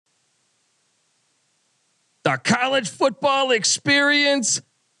the college football experience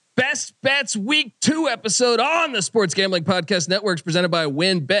best bets week 2 episode on the Sports Gambling Podcast Network, presented by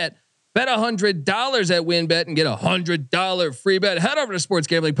WynnBET. Bet $100 at WynnBET and get $100 free bet. Head over to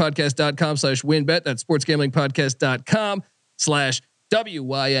sportsgamblingpodcast.com/WynnBET. That's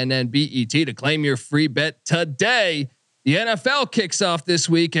sportsgamblingpodcast.com/WYNNBET to claim your free bet today. The NFL kicks off this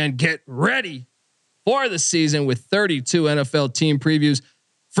week, and get ready for the season with 32 NFL team previews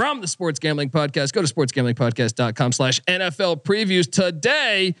from the Sports Gambling Podcast. Go to sportsgamblingpodcast.com/NFL previews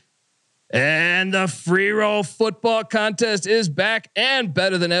today. And the free roll football contest is back and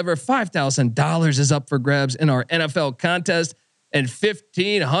better than ever. $5,000 is up for grabs in our NFL contest, and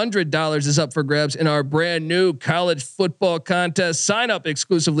 $1,500 is up for grabs in our brand new college football contest. Sign up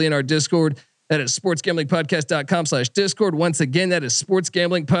exclusively in our Discord. That is sportsgamblingpodcast.com/Discord. Once again, that is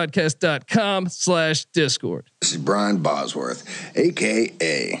sportsgamblingpodcast.com/Discord. This is Brian Bosworth,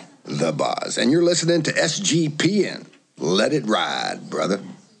 aka The Boz, and you're listening to SGPN. Let it ride, brother.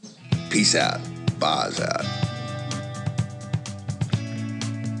 Peace out. Boz out.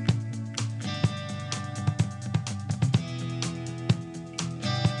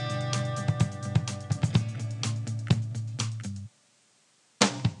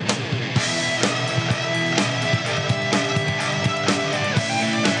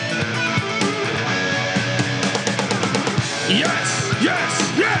 Yes,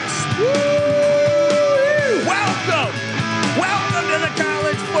 yes, yes. Woo! Welcome to the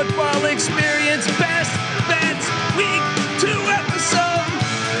college football experience best bets week 2 episode.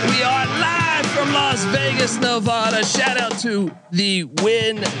 We are live from Las Vegas, Nevada. Shout out to the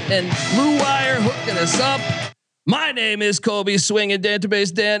Win and Blue Wire hooking us up. My name is Colby Swinging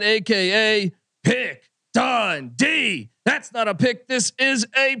Database Dan, aka Pick Dundee. That's not a pick. This is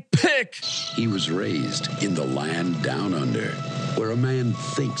a pick. He was raised in the land down under, where a man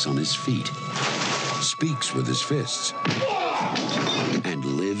thinks on his feet, speaks with his fists, and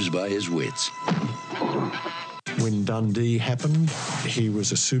lives by his wits. When Dundee happened, he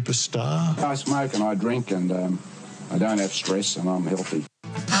was a superstar. I smoke and I drink and I don't have stress and I'm healthy.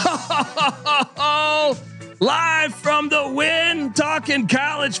 Live from the Win, talking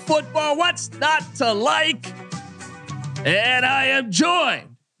college football. What's not to like? And I am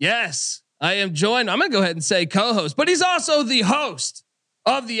joined. Yes, I am joined. I'm going to go ahead and say co-host, but he's also the host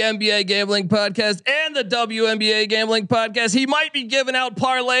of the NBA Gambling Podcast and the WNBA Gambling Podcast. He might be giving out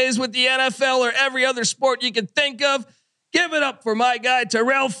parlays with the NFL or every other sport you can think of. Give it up for my guy,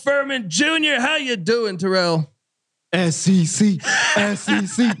 Terrell Furman Jr. How you doing, Terrell? SEC.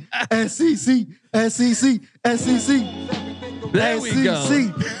 There we go.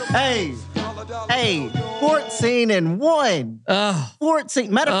 Hey, 14-1.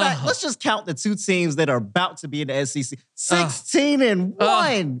 14. Matter of fact, let's just count the 2 teams that are about to be in the SEC.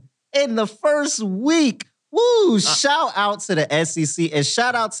 16-1 in the first week. Woo! Shout out to the SEC and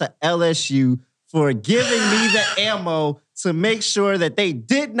shout out to LSU for giving me the ammo to make sure that they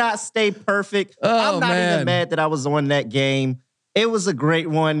did not stay perfect. I'm not even mad that I was on that game. It was a great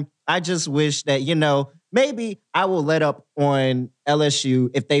one. I just wish that, maybe I will let up on LSU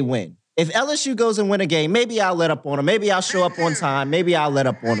if they win. If LSU goes and win a game, maybe I'll let up on them. Maybe I'll show up on time. Maybe I'll let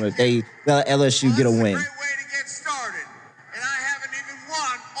up on them if they let LSU get a win. That's a great way to get started. And I haven't even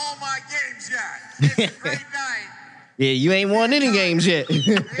won all my games yet. It's a great night. Yeah, you ain't won any games yet. With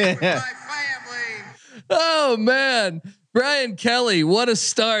my family. Oh, man. Brian Kelly, what a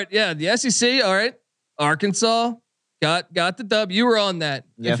start. Yeah, the SEC, all right. Arkansas got the dub. You were on that.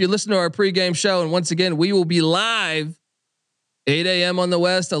 Yeah. If you listen to our pregame show, and once again, we will be live 8 a.m. on the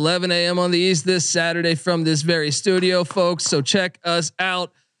West, 11 a.m. on the East this Saturday from this very studio, folks. So check us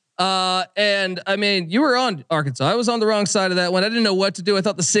out. And I mean, you were on Arkansas. I was on the wrong side of that one. I didn't know what to do. I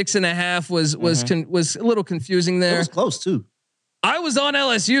thought the 6.5 was a little confusing there. It was close too. I was on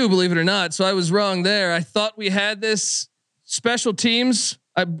LSU, believe it or not. So I was wrong there. I thought we had this special teams.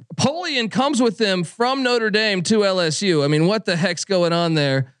 Polian comes with them from Notre Dame to LSU. I mean, what the heck's going on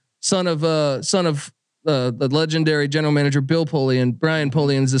there? Son of the legendary general manager Bill Polian. Brian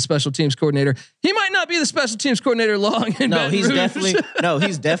Polian is the special teams coordinator. He might not be the special teams coordinator long. He's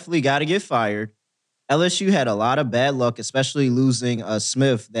definitely got to get fired. LSU had a lot of bad luck, especially losing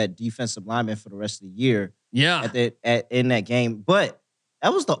Smith, that defensive lineman, for the rest of the year. Yeah, in that game. But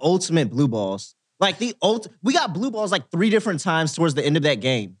that was the ultimate blue balls. Like we got blue balls like 3 different times towards the end of that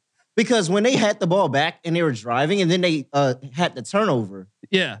game, because when they had the ball back and they were driving, and then they had the turnover.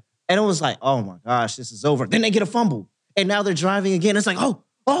 Yeah. And it was like, oh my gosh, this is over. Then they get a fumble, and now they're driving again. It's like, oh,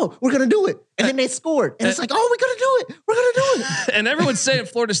 we're gonna do it. And then they scored, and it's like, oh, we're gonna do it. And everyone's saying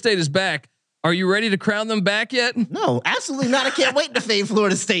Florida State is back. Are you ready to crown them back yet? No, absolutely not. I can't wait to fade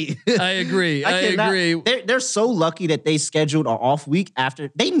Florida State. I agree. I agree. They're so lucky that they scheduled an off week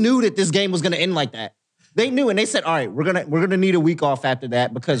after. They knew that this game was going to end like that. They knew, and they said, "All right, we're gonna need a week off after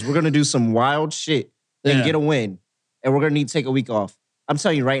that because we're gonna do some wild shit and get a win, and we're gonna need to take a week off." I'm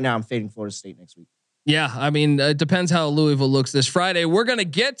telling you right now, I'm fading Florida State next week. Yeah, I mean, it depends how Louisville looks this Friday. We're gonna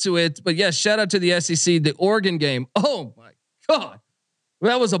get to it, but yes, shout out to the SEC, the Oregon game. Oh my God.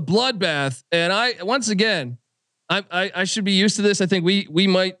 That was a bloodbath, and once again, I should be used to this. I think we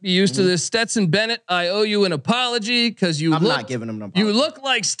might be used to this. Stetson Bennett, I owe you an apology because I'm not giving him an apology. You look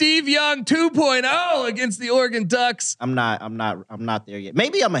like Steve Young 2.0 against the Oregon Ducks. I'm not there yet.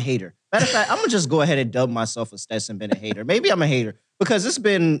 Maybe I'm a hater. Matter of fact, I'm gonna just go ahead and dub myself a Stetson Bennett hater. Maybe I'm a hater because it's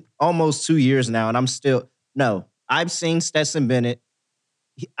been almost 2 years now, and I'm still no. I've seen Stetson Bennett.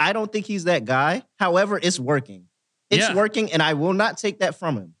 I don't think he's that guy. However, it's working. It's working, and I will not take that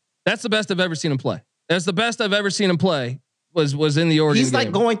from him. That's the best I've ever seen him play. That's the best I've ever seen him play. Was in the Oregon He's game.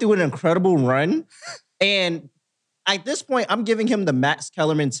 like going through an incredible run, and at this point, I'm giving him the Max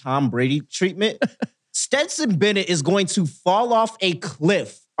Kellerman, Tom Brady treatment. Stetson Bennett is going to fall off a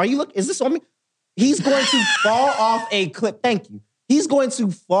cliff. Is this on me? He's going to fall off a cliff. Thank you. He's going to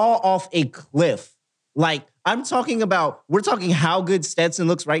fall off a cliff. Like, we're talking how good Stetson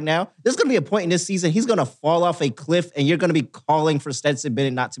looks right now. There's going to be a point in this season, he's going to fall off a cliff, and you're going to be calling for Stetson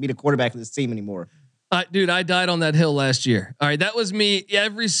Bennett not to be the quarterback of this team anymore. Dude, I died on that hill last year. All right, that was me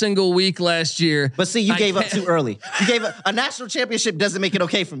every single week last year. But see, you gave up too early. You gave up a national championship doesn't make it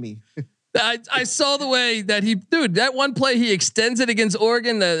okay for me. I saw the way that that one play he extends it against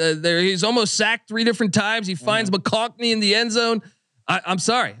Oregon. He's almost sacked 3 different times. He finds McConkney in the end zone. I'm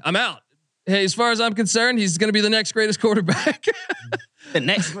sorry, I'm out. Hey, as far as I'm concerned, he's going to be the next greatest quarterback.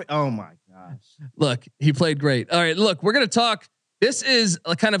 Oh my gosh. Look, he played great. All right, look, we're going to talk. This is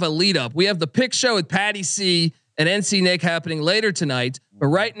a kind of a lead up. We have the pick show with Patty C and NC Nick happening later tonight. But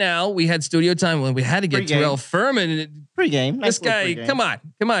right now we had studio time when we had to get Terrell Furman. Pre-game. This guy, come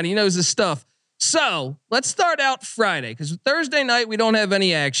on. He knows his stuff. So let's start out Friday because Thursday night we don't have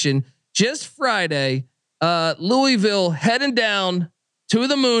any action. Just Friday, Louisville heading down to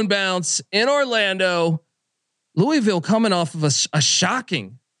the moon bounce in Orlando. Louisville coming off of a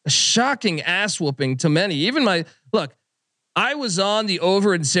shocking ass whooping to many. Even I was on the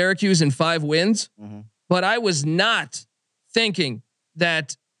over in Syracuse in 5 wins, but I was not thinking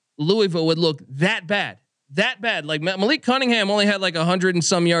that Louisville would look that bad. Like Malik Cunningham only had like 100 and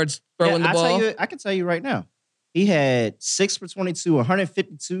some yards throwing the ball. I can tell you right now, he had 6 for 22,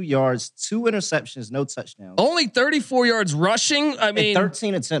 152 yards, 2 interceptions, no touchdowns. Only 34 yards rushing. I mean,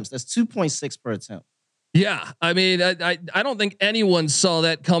 13 attempts. That's 2.6 per attempt. Yeah, I mean, I don't think anyone saw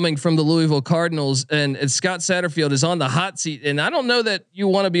that coming from the Louisville Cardinals. And Scott Satterfield is on the hot seat, and I don't know that you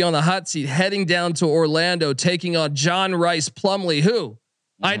want to be on the hot seat heading down to Orlando, taking on John Rice Plumlee, who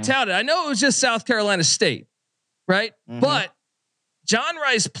I touted. I know it was just South Carolina State, right? But John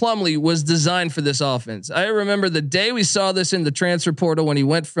Rice Plumlee was designed for this offense. I remember the day we saw this in the transfer portal when he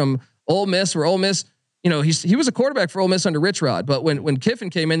went from Ole Miss, where Ole Miss, he was a quarterback for Ole Miss under Rich Rod, but when Kiffin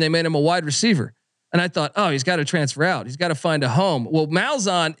came in, they made him a wide receiver. And I thought, he's got to transfer out. He's got to find a home. Well,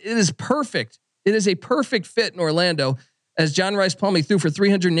 Malzahn, it is perfect. It is a perfect fit in Orlando as John Rice Plumlee threw for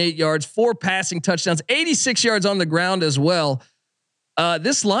 308 yards, 4 passing touchdowns, 86 yards on the ground as well.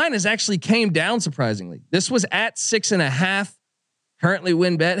 This line has actually came down surprisingly. This was at 6.5. Currently,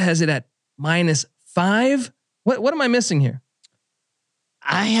 WinBet has it at -5. What am I missing here?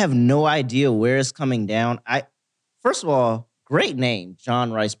 I have no idea where it's coming down. First of all, great name,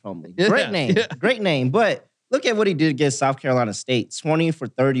 John Rice Plumlee. Great name. But look at what he did against South Carolina State: 20 for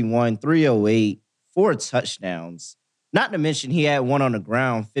 31, 308, 4 touchdowns. Not to mention he had 1 on the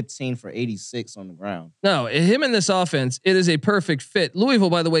ground, 15 for 86 on the ground. No, him in this offense, it is a perfect fit. Louisville,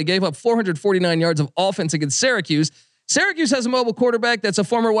 by the way, gave up 449 yards of offense against Syracuse. Syracuse has a mobile quarterback that's a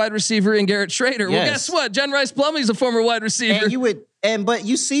former wide receiver in Garrett Schrader. Yes. Well, guess what? John Rice Plumlee's a former wide receiver. But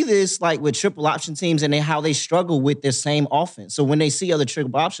you see this like with triple option teams and how they struggle with their same offense. So when they see other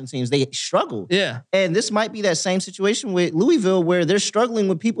triple option teams, they struggle. Yeah. And this might be that same situation with Louisville where they're struggling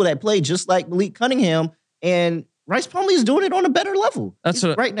with people that play just like Malik Cunningham, and Rice Plumlee is doing it on a better level. That's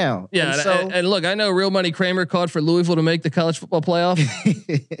what, right now. Yeah. And look, I know Real Money Kramer called for Louisville to make the college football playoff.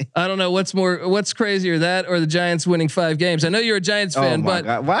 I don't know what's crazier, that or the Giants winning 5 games. I know you're a Giants fan, but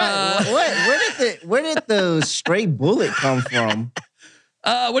God. Where did the stray bullet come from?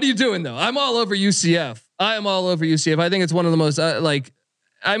 What are you doing though? I'm all over UCF. I am all over UCF. I think it's one of the most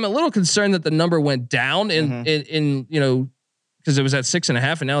I'm a little concerned that the number went down in because it was at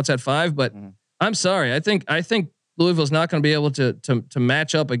 6.5 and now it's at 5. But I'm sorry. I think Louisville's not going to be able to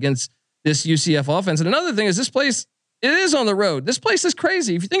match up against this UCF offense. And another thing is this place, it is on the road. This place is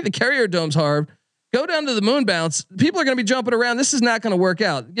crazy. If you think the Carrier Dome's hard, go down to the Moon Bounce. People are going to be jumping around. This is not going to work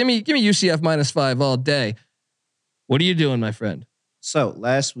out. Give me UCF -5 all day. What are you doing, my friend? So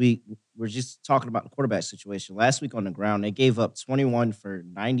last week, we're just talking about the quarterback situation. Last week on the ground, they gave up 21 for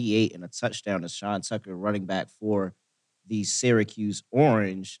 98 and a touchdown to Sean Tucker, running back for the Syracuse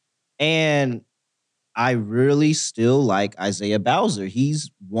Orange. And I really still like Isaiah Bowser.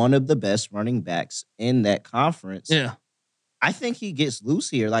 He's one of the best running backs in that conference. Yeah. I think he gets loose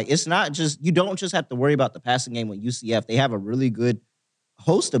here. Like, it's not just, you don't just have to worry about the passing game with UCF. They have a really good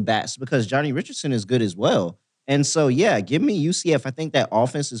host of backs because Johnny Richardson is good as well. And so, yeah, give me UCF. I think that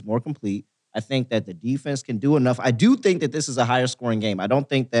offense is more complete. I think that the defense can do enough. I do think that this is a higher scoring game. I don't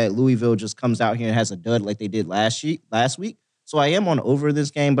think that Louisville just comes out here and has a dud like they did last week. So I am on over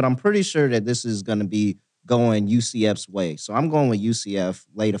this game, but I'm pretty sure that this is going to be going UCF's way. So I'm going with UCF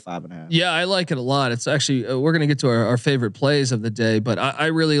late of 5.5. Yeah, I like it a lot. It's actually, we're going to get to our favorite plays of the day, but I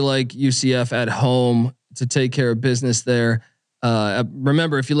really like UCF at home to take care of business there.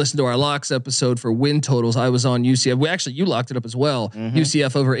 Remember, if you listen to our locks episode for win totals, I was on UCF. You locked it up as well.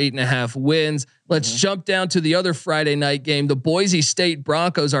 UCF over 8.5 wins. Let's jump down to the other Friday night game. The Boise State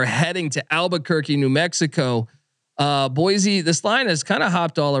Broncos are heading to Albuquerque, New Mexico. Boise, this line has kind of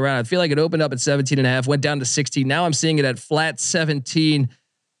hopped all around. I feel like it opened up at 17.5, went down to 16. Now I'm seeing it at flat 17.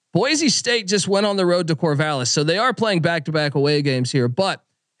 Boise State just went on the road to Corvallis, so they are playing back-to-back away games here. But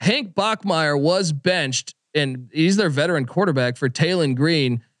Hank Bachmeier was benched, and he's their veteran quarterback for Taylon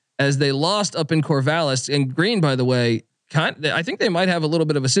Green as they lost up in Corvallis. And Green, by the way, I think they might have a little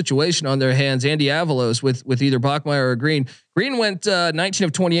bit of a situation on their hands. Andy Avalos with either Bachmeier or Green. Green went 19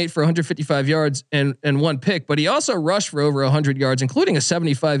 of 28 for 155 yards and one pick, but he also rushed for over 100 yards, including a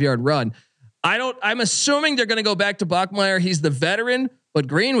 75-yard run. I'm assuming they're going to go back to Bachmeier. He's the veteran, but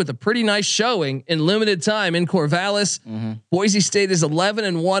Green with a pretty nice showing in limited time in Corvallis. Boise State is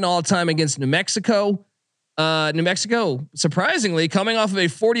 11-1 all time against New Mexico. New Mexico, surprisingly, coming off of a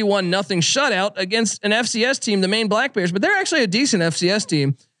 41-0 shutout against an FCS team, the Maine Black Bears, but they're actually a decent FCS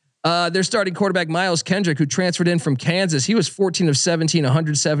team. They're starting quarterback Miles Kendrick, who transferred in from Kansas. He was 14 of 17,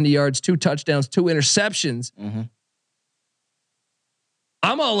 170 yards, 2 touchdowns, 2 interceptions.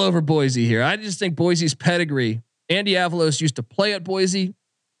 I'm all over Boise here. I just think Boise's pedigree. Andy Avalos used to play at Boise.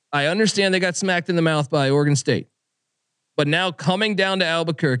 I understand they got smacked in the mouth by Oregon State, but now coming down to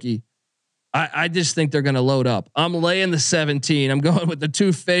Albuquerque, I just think they're going to load up. I'm laying the 17. I'm going with the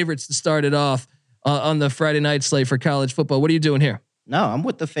 2 favorites to start it off on the Friday night slate for college football. What are you doing here? No, I'm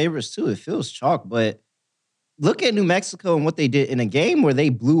with the favorites too. It feels chalk, but look at New Mexico and what they did in a game where they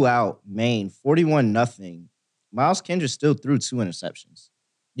blew out Maine 41-0. Miles Kendrick still threw 2 interceptions.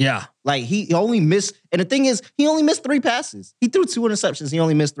 Yeah. Like he only missed, and the thing is, he only missed 3 passes. He threw 2 interceptions. He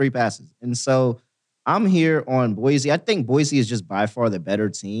only missed 3 passes. And so I'm here on Boise. I think Boise is just by far the better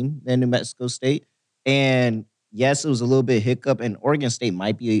team than New Mexico State. And yes, it was a little bit hiccup, and Oregon State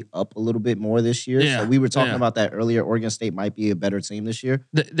might be up a little bit more this year. Yeah, so we were talking about that earlier. Oregon State might be a better team this year.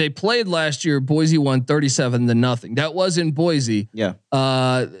 They played last year. Boise won 37-0. That was in Boise. Yeah.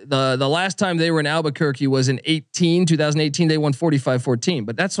 The last time they were in Albuquerque was in 2018. They won 45-14.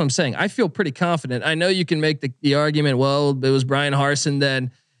 But that's what I'm saying. I feel pretty confident. I know you can make the argument, well, it was Brian Harsin then.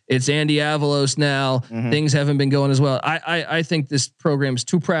 It's Andy Avalos now. Things haven't been going as well. I think this program is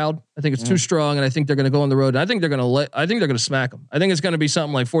too proud. I think it's too strong, and I think they're going to go on the road. I think they're going to smack them. I think it's going to be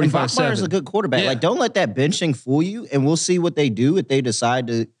something like 45-7. Bachmeier is a good quarterback. Yeah. Like, don't let that benching fool you, and we'll see what they do if they decide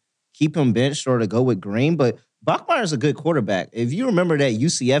to keep him benched or to go with Green. But Bachmeier is a good quarterback. If you remember that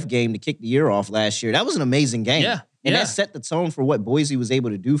UCF game to kick the year off last year, that was an amazing game. Yeah. And that set the tone for what Boise was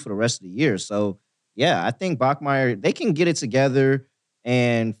able to do for the rest of the year. So, yeah, I think Bachmeier, they can get it together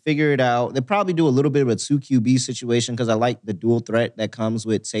and figure it out. They probably do a little bit of a 2 QB situation because I like the dual threat that comes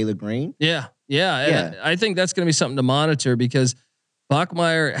with Taylor Green. Yeah. I think that's going to be something to monitor because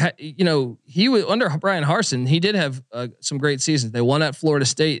Bachmeier, he was under Brian Harsin. He did have some great seasons. They won at Florida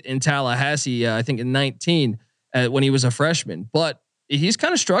State in Tallahassee, I think in 19 when he was a freshman. But he's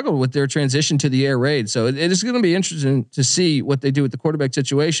kind of struggled with their transition to the air raid. So it is going to be interesting to see what they do with the quarterback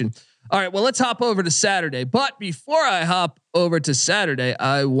situation. All right, well, let's hop over to Saturday. But before I hop over to Saturday,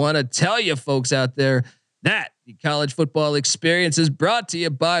 I want to tell you folks out there that the college football experience is brought to you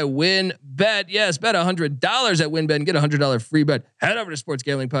by WinBet. Yes, bet $100 at WinBet and get a $100 free bet. Head over to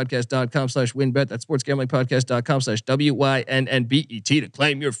sportsgamblingpodcast.com/WinBet. That's sportsgamblingpodcast.com/WINNBET to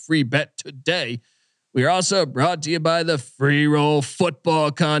claim your free bet today. We are also brought to you by the Free Roll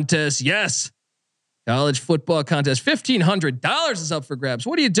Football Contest. Yes, college football contest. $1,500 is up for grabs.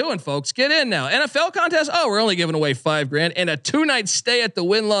 What are you doing, folks? Get in now. NFL contest. Oh, we're only giving away $5,000 and a 2-night stay at the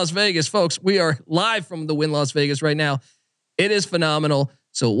Wynn Las Vegas, folks. We are live from the Wynn Las Vegas right now. It is phenomenal.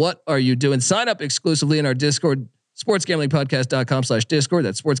 So what are you doing? Sign up exclusively in our Discord, sportsgamblingpodcast.com/Discord.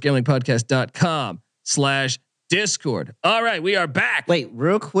 That's sportsgamblingpodcast.com/Discord. All right, we are back. Wait,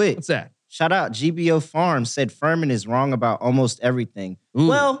 real quick. What's that? Shout out GBO Farms said Furman is wrong about almost everything.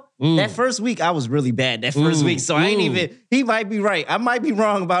 That first week I was really bad. That first week, so I ain't even. He might be right. I might be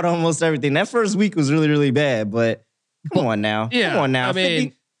wrong about almost everything. That first week was really, really bad. But come on now, yeah, come on now. I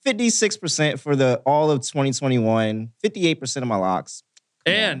mean, 56% for the all of 2021. 58% of my locks.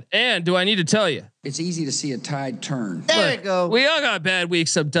 And do I need to tell you? It's easy to see a tide turn. There you go. We all got bad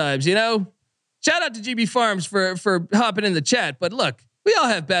weeks sometimes, you know. Shout out to GB Farms for hopping in the chat. But look, we all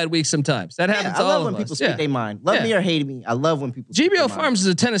have bad weeks sometimes. That happens to all of us. I love when people speak their mind. Love me or hate me. I love when people speak GBO Farms is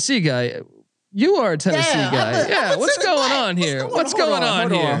a Tennessee guy. You are a Tennessee guy. What's going on here? What's going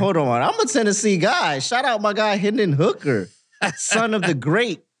on here? Hold on. I'm a Tennessee guy. Shout out my guy Hendon Hooker, son of the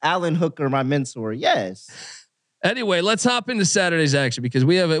great Alan Hooker, my mentor. Yes. Anyway, let's hop into Saturday's action because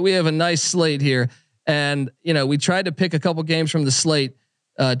we have a nice slate here, and we tried to pick a couple games from the slate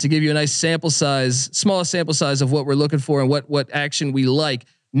to give you a nice sample size, small sample size of what we're looking for and what action we like.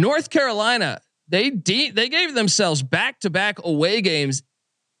 North Carolina, they gave themselves back-to-back away games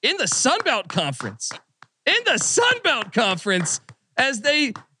in the Sun Belt Conference. As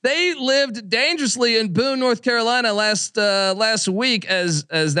they lived dangerously in Boone, North Carolina last week as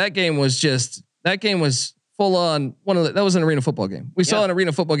that game was full on that was an arena football game. We saw an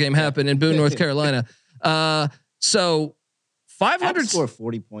arena football game happen in Boone, North Carolina. So 500 scored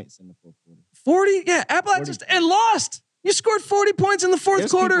 40 points in the fourth quarter. 40, yeah. Appalachian and lost. You scored 40 points in the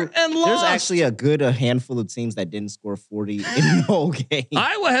fourth quarter and lost. There's actually a handful of teams that didn't score 40 in the whole game.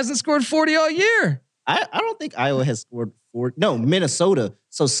 Iowa hasn't scored 40 all year. I don't think Iowa has scored 40. No, Minnesota.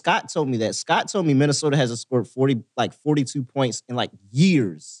 So Scott told me that. Scott told me Minnesota hasn't scored 42 points in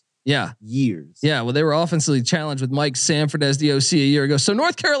years. Yeah. Years. Yeah. Well, they were offensively challenged with Mike Sanford as the OC a year ago. So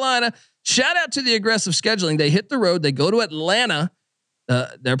North Carolina, shout out to the aggressive scheduling. They hit the road. They go to Atlanta.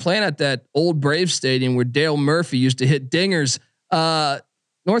 They're playing at that old Braves stadium where Dale Murphy used to hit dingers.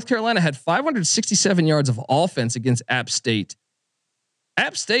 North Carolina had 567 yards of offense against App State.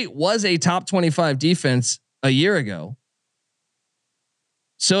 App State was a top 25 defense a year ago.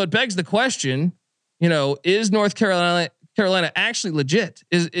 So it begs the question, is North Carolina actually legit?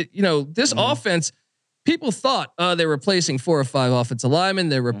 Is it, this offense, people thought, they're replacing 4 or 5 offensive linemen.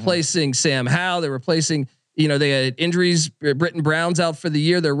 They're replacing Sam Howell. They're replacing, they had injuries. Britton Brown's out for the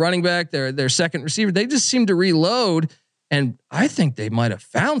year. Their running back, their second receiver. They just seem to reload. And I think they might have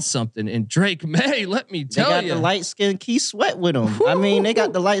found something in Drake May. Let me tell you. They got the light skinned Keith Sweat with him. I mean, they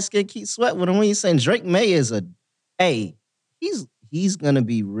got the light skinned Keith Sweat with him. When you're saying Drake May is he's going to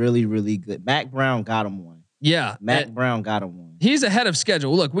be really, really good. Mac Brown got him one. Yeah. Brown got him one. He's ahead of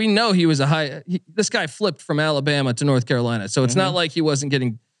schedule. Look, we know he was this guy flipped from Alabama to North Carolina. So it's not like he wasn't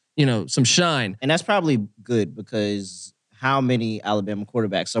getting, some shine. And that's probably good because how many Alabama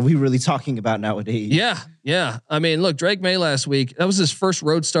quarterbacks are we really talking about nowadays? Yeah. Yeah. I mean, look, Drake May last week, that was his first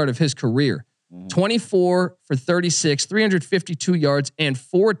road start of his career. 24 for 36, 352 yards and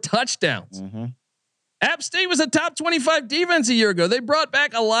 4 touchdowns. App State was a top 25 defense a year ago. They brought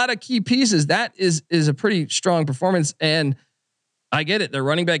back a lot of key pieces. That is a pretty strong performance. And I get it. Their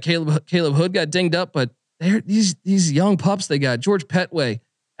running back Caleb Hood got dinged up, but they're these young pups they got. George Petway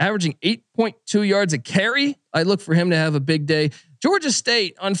averaging 8.2 yards a carry. I look for him to have a big day. Georgia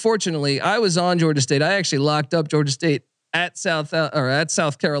State, unfortunately, I was on Georgia State. I actually locked up Georgia State at South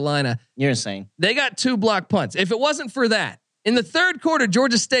Carolina. You're insane. They got 2 block punts. If it wasn't for that, in the third quarter,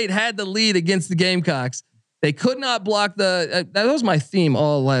 Georgia State had the lead against the Gamecocks. They could not block that was my theme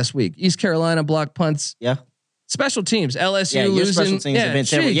all last week. East Carolina block punts. Yeah. Special teams. LSU your losing. Special teams have been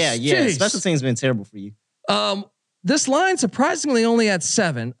terrible. Geez. Special teams have been terrible for you. This line surprisingly only at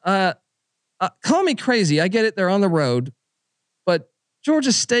 7. Call me crazy. I get it. They're on the road, but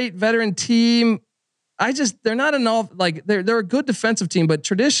Georgia State veteran team. They're not enough. They're a good defensive team, but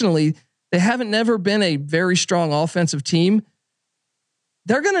traditionally they haven't never been a very strong offensive team.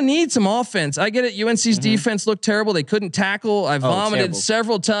 They're going to need some offense. I get it. UNC's defense looked terrible. They couldn't tackle. I vomited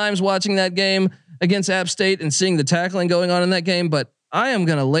several times watching that game against App State and seeing the tackling going on in that game, but I am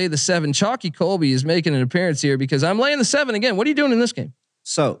going to lay the 7. Chalky Colby is making an appearance here because I'm laying the 7 again. What are you doing in this game?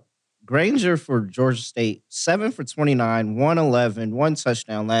 So Granger for Georgia State, 7 for 29, 111, 1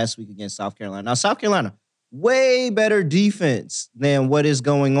 touchdown last week against South Carolina. Now, South Carolina, way better defense than what is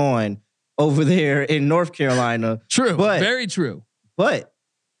going on over there in North Carolina. True. Very true. But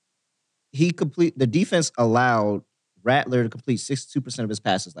the defense allowed Rattler to complete 62% of his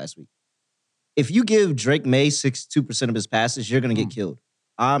passes last week. If you give Drake May 62% of his passes, you're going to get killed.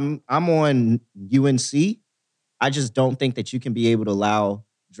 I'm on UNC. I just don't think that you can be able to allow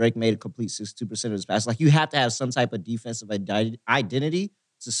Drake May to complete 62% of his passes. Like, you have to have some type of defensive identity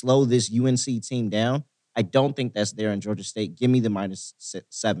to slow this UNC team down. I don't think that's there in Georgia State. Give me the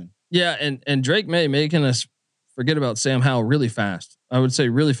 -7. Yeah, and Drake May making us forget about Sam Howell really fast. I would say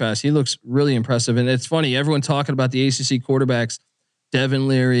really fast. He looks really impressive. And it's funny, everyone talking about the ACC quarterbacks, Devin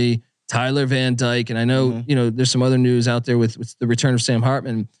Leary, Tyler Van Dyke, and I know there's some other news out there with the return of Sam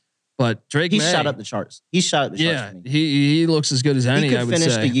Hartman, but Drake May shot up the charts. He shot up the charts. Yeah, he looks as good as any. He could I would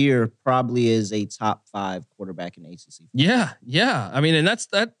finish say the year probably as a top 5 quarterback in the ACC. Yeah. I mean, and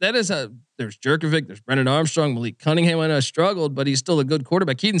that is there's Jerkovic, there's Brennan Armstrong, Malik Cunningham. I know struggled, but he's still a good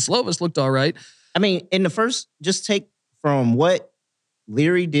quarterback. Keaton Slovis looked all right. I mean, in the first, just take from what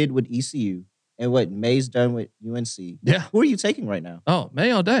Leary did with ECU and what May's done with UNC. Yeah. Who are you taking right now? Oh,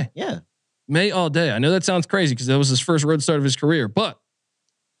 May all day. Yeah. May all day. I know that sounds crazy because that was his first road start of his career, but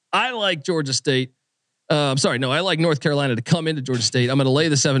I like Georgia State. I like North Carolina to come into Georgia State. I'm going to lay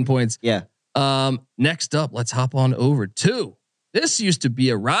the 7 points. Yeah. Next up, let's hop on over to, this used to be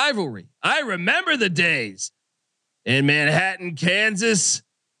a rivalry. I remember the days in Manhattan, Kansas,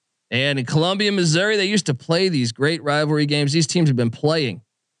 and in Columbia, Missouri. They used to play these great rivalry games. These teams have been playing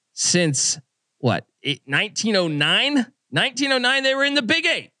since 1909? 1909, they were in the Big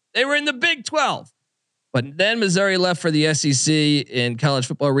 8. They were in the Big 12. But then Missouri left for the SEC in college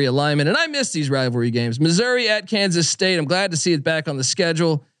football realignment. And I miss these rivalry games. Missouri at Kansas State. I'm glad to see it back on the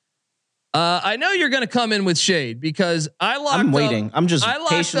schedule. I know you're going to come in with shade because I'm waiting. I'm just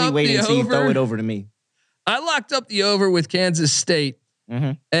patiently waiting until you throw it over to me. I locked up the over with Kansas State.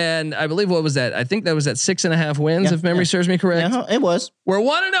 Mm-hmm. And I believe, what was that? I think that was at 6.5 wins, if memory serves me correct. Yeah, it was. We're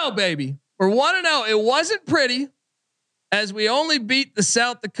 1-0, baby. We're 1-0. It wasn't pretty, as we only beat the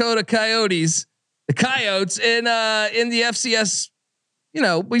South Dakota Coyotes in the FCS.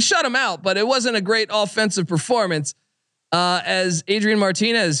 We shut them out, but it wasn't a great offensive performance. As Adrian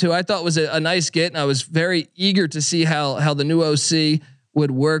Martinez, who I thought was a nice get, and I was very eager to see how the new OC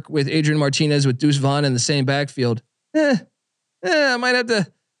would work with Adrian Martinez with Deuce Vaughn in the same backfield. I might have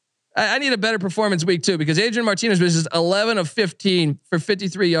to. I need a better performance week 2 because Adrian Martinez was just 11 of 15 for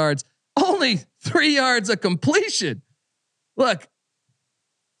 53 yards, only 3 yards of completion. Look,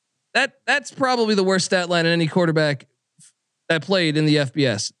 that's probably the worst stat line in any quarterback that played in the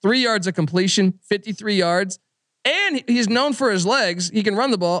FBS. 3 yards of completion, 53 yards, and he's known for his legs. He can run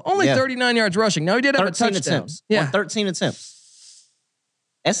the ball. Only 39 yards rushing. Now he did have a touchdown. Attempts. Yeah, 13 attempts.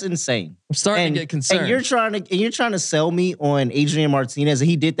 That's insane. I'm starting to get concerned. And you're trying to sell me on Adrian Martinez, and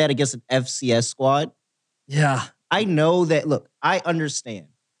he did that against an FCS squad. Yeah, I know that. Look, I understand.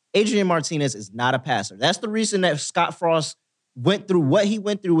 Adrian Martinez is not a passer. That's the reason that Scott Frost went through what he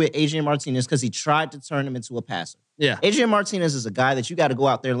went through with Adrian Martinez, because he tried to turn him into a passer. Yeah, Adrian Martinez is a guy that you got to go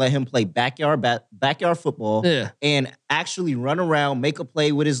out there and let him play backyard football. Yeah, and actually run around, make a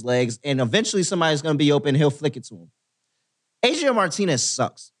play with his legs, and eventually somebody's going to be open. He'll flick it to him. Adrian Martinez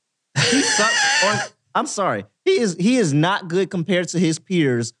sucks. He sucks. I'm sorry. He is not good compared to his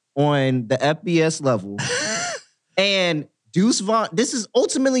peers on the FBS level. And Deuce Vaughn, this is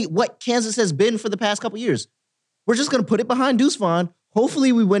ultimately what Kansas has been for the past couple years. We're just going to put it behind Deuce Vaughn.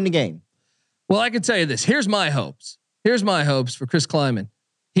 Hopefully we win the game. Well, I can tell you this. Here's my hopes for Chris Kleiman.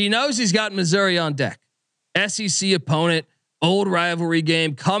 He knows he's got Missouri on deck. SEC opponent, old rivalry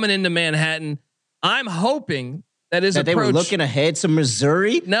game, coming into Manhattan. I'm hoping that they were looking ahead to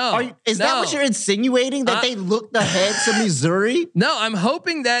Missouri. No, is that what you're insinuating? That they looked ahead to Missouri? No, I'm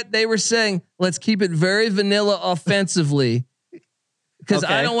hoping that they were saying, let's keep it very vanilla offensively, because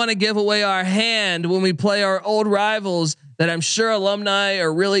I don't want to give away our hand when we play our old rivals. That I'm sure alumni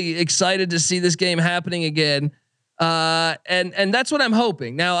are really excited to see this game happening again, and that's what I'm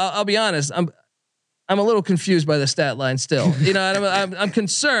hoping. Now, I'll be honest, I'm a little confused by the stat line still. I'm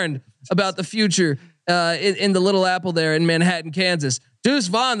concerned about the future. In the Little Apple there in Manhattan, Kansas. Deuce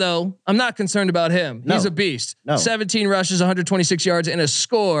Vaughn, though, I'm not concerned about him. He's a beast. 17 rushes, 126 yards, and a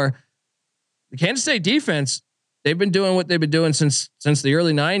score. The Kansas State defense, they've been doing what they've been doing since the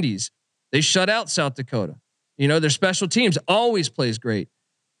early 90s. They shut out South Dakota. Their special teams always plays great.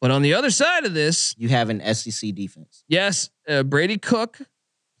 But on the other side of this, you have an SEC defense. Yes, Brady Cook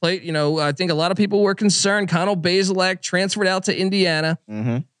played. I think a lot of people were concerned. Connell Bazelak transferred out to Indiana.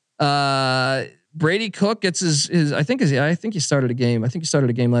 Mm-hmm. Brady Cook gets his I think he started a game. I think he started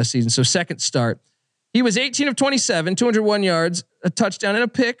a game last season. So second start. He was 18 of 27, 201 yards, a touchdown and a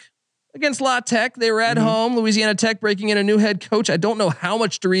pick. against La Tech. They were at home. Louisiana Tech breaking in a new head coach. I don't know how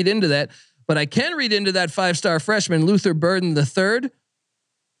much to read into that, but I can read into that 5-star freshman, Luther Burden III.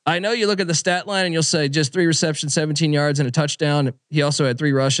 I know you look at the stat line and you'll say just 3 receptions, 17 yards and a touchdown. He also had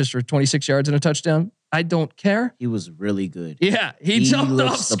 3 rushes for 26 yards and a touchdown. I don't care. He was really good. Yeah. He jumped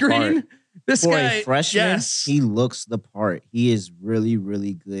off screen. This For guy, a freshman, yes. he looks the part. He is really,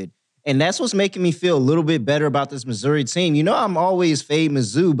 really good. And that's what's making me feel a little bit better about this Missouri team. You know, I'm always fade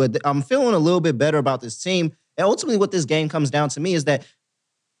Mizzou, but I'm feeling a little bit better about this team. And ultimately what this game comes down to me is that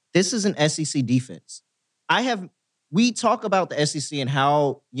this is an SEC defense. We talk about the SEC and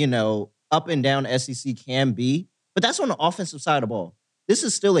how, you know, up and down SEC can be, but that's on the offensive side of the ball. This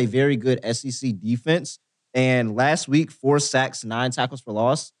is still a very good SEC defense. And last week, 4 sacks, 9 tackles for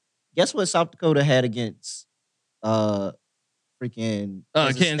loss. Guess what South Dakota had against freaking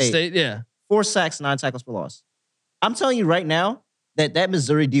Kansas State? Yeah. 4 sacks, 9 tackles for loss. I'm telling you right now that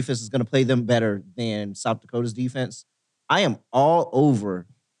Missouri defense is going to play them better than South Dakota's defense. I am all over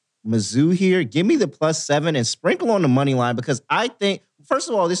Mizzou here. Give me the +7 and sprinkle on the money line because I think, first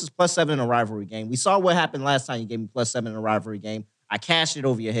of all, this is +7 in a rivalry game. We saw what happened last time you gave me +7 in a rivalry game. I cashed it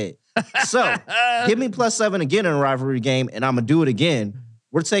over your head. So give me +7 again in a rivalry game, and I'm going to do it again.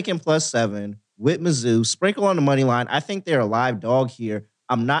 We're taking +7 with Mizzou. Sprinkle on the money line. I think they're a live dog here.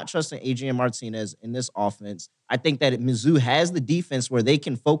 I'm not trusting Adrian Martinez in this offense. I think that Mizzou has the defense where they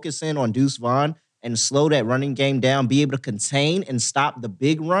can focus in on Deuce Vaughn and slow that running game down, be able to contain and stop the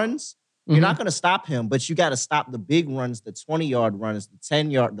big runs. You're not going to stop him, but you got to stop the big runs, the 20-yard runs, the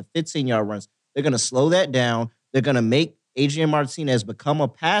 10-yard, the 15-yard runs. They're going to slow that down. They're going to make Adrian Martinez become a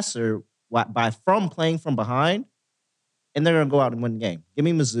passer from playing from behind, and they're going to go out and win the game. Give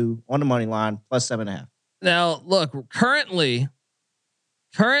me Mizzou on the money line, +7.5. Now, look, currently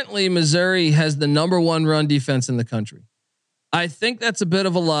Missouri has the #1 run defense in the country. I think that's a bit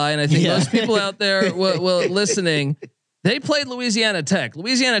of a lie, and I think most people out there will listening, they played Louisiana Tech.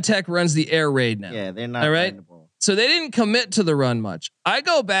 Louisiana Tech runs the air raid now. Yeah, they're not all right. the ball. So they didn't commit to the run much. I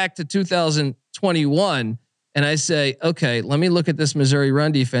go back to 2021 and I say, okay, let me look at this Missouri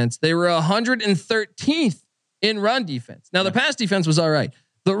run defense. They were 113th in run defense. Now the pass defense was all right.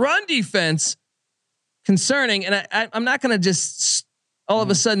 The run defense concerning, and I'm not going to just all of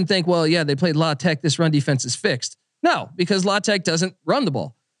a sudden think, well, yeah, they played La Tech. This run defense is fixed. No, because La Tech doesn't run the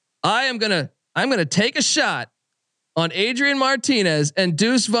ball. I'm gonna take a shot on Adrian Martinez and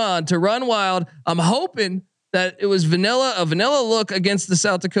Deuce Vaughn to run wild. I'm hoping that it was a vanilla look against the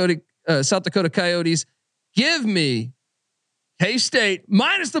South Dakota Coyotes. Give me K-State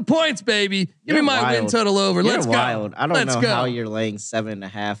minus the points, baby. Give me my win total over. Let's go. I don't know how you're laying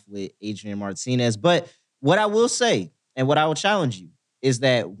 7.5 with Adrian Martinez, but what I will say and what I will challenge you is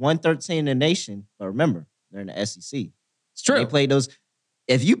that 113 in the nation. But remember, they're in the SEC. It's true. They played those.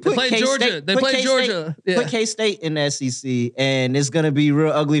 If you put Georgia, they played Georgia. Put K-State in the SEC, and it's going to be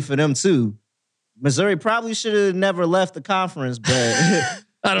real ugly for them too. Missouri probably should have never left the conference, but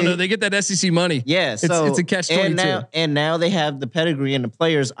I don't know. They get that SEC money. Yeah, so it's a catch-22. And now they have the pedigree and the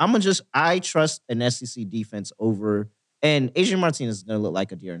players. I trust an SEC defense over, and Adrian Martinez is going to look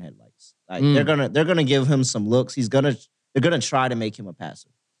like a deer in headlights. Like they're gonna give him some looks. They're gonna try to make him a passer.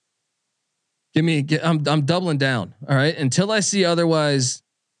 I'm doubling down. All right. Until I see otherwise,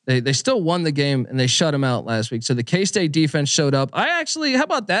 they still won the game and they shut him out last week. So the K-State defense showed up. How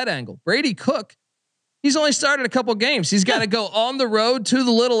about that angle? Brady Cook, he's only started a couple games. He's got to go on the road to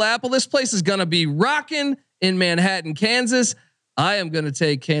the Little Apple. This place is going to be rocking in Manhattan, Kansas. I am going to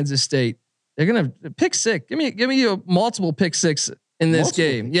take Kansas State. They're going to pick 6. Give me a multiple pick 6 in this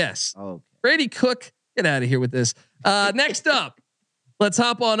game. Yes. Okay. Brady Cook, get out of here with this. Next up, let's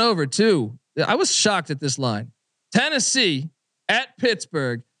hop on over to, I was shocked at this line. Tennessee at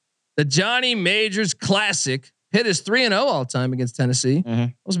Pittsburgh, the Johnny Majors Classic. Pitt is 3-0 all time against Tennessee.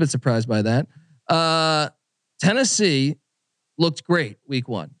 I was a bit surprised by that. Tennessee looked great week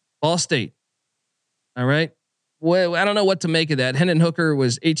 1. Ball State. All right. Well, I don't know what to make of that. Hendon Hooker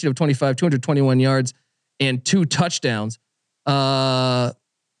was 18 of 25, 221 yards and 2 touchdowns.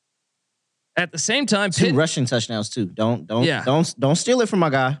 At the same time, 2 rushing touchdowns too. Don't steal it from my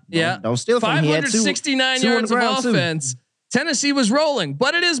guy. Don't steal it from him. 569 yards of offense. Tennessee was rolling,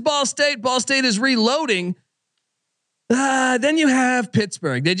 but it is Ball State. Ball State is reloading. Then you have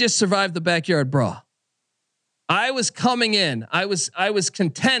Pittsburgh. They just survived the backyard brawl. I was coming in. I was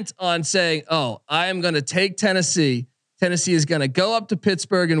content on saying, "Oh, I am going to take Tennessee. Tennessee is going to go up to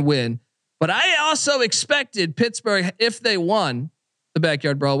Pittsburgh and win." But I also expected Pittsburgh, if they won the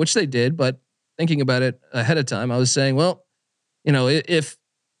backyard brawl, which they did, but thinking about it ahead of time, I was saying, well, if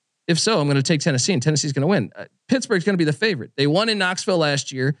so, I'm going to take Tennessee and Tennessee's going to win. Pittsburgh's going to be the favorite. They won in Knoxville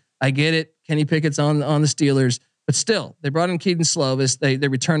last year. I get it. Kenny Pickett's on the Steelers, but still, they brought in Keaton Slovis. They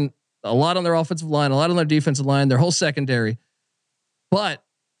returned a lot on their offensive line, a lot on their defensive line, their whole secondary. But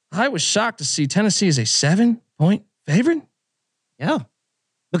I was shocked to see Tennessee as a 7-point favorite. Yeah,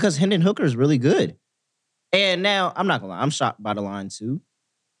 because Hendon Hooker is really good. And now, I'm not going to lie, I'm shocked by the line too.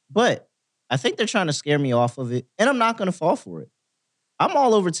 But I think they're trying to scare me off of it, and I'm not going to fall for it. I'm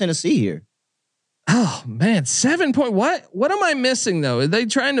all over Tennessee here. Oh man, 7 point. What am I missing though? Are they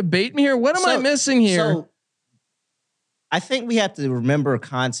trying to bait me here? What am I missing here? So I think we have to remember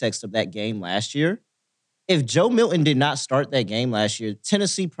context of that game last year. If Joe Milton did not start that game last year,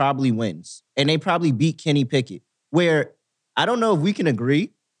 Tennessee probably wins, and they probably beat Kenny Pickett. Where I don't know if we can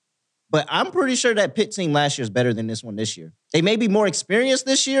agree, but I'm pretty sure that Pitt team last year is better than this one this year. They may be more experienced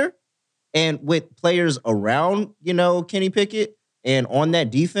this year, and with players around, Kenny Pickett and on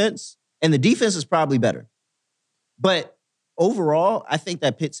that defense, and the defense is probably better. But overall, I think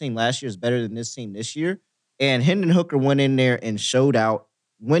that Pitt team last year is better than this team this year. And Hendon Hooker went in there and showed out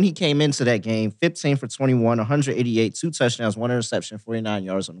when he came into that game, 15 for 21, 188, 2 touchdowns, 1 interception, 49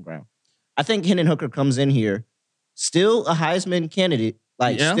 yards on the ground. I think Hendon Hooker comes in here, still a Heisman candidate,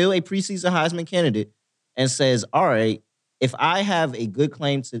 still a preseason Heisman candidate, and says, all right, if I have a good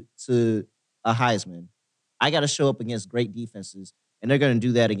claim to a Heisman, I got to show up against great defenses, and they're going to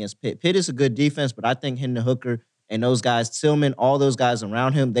do that against Pitt. Pitt is a good defense, but I think Hendon Hooker and those guys, Tillman, all those guys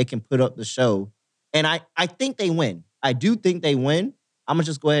around him, they can put up the show. And I think they win. I do think they win. I'm going to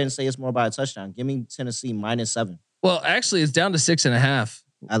just go ahead and say it's more by a touchdown. Give me Tennessee -7. Well, actually, it's down to 6.5.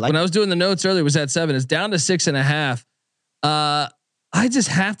 I when I was doing the notes earlier, it was at 7. It's down to 6.5. I just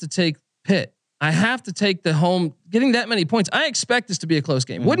have to take Pitt. I have to take the home. Getting that many points, I expect this to be a close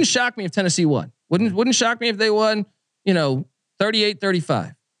game. Wouldn't shock me if Tennessee won. Wouldn't shock me if they won,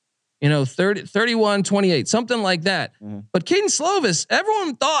 38-35, 31-28, something like that. But Keaton Slovis,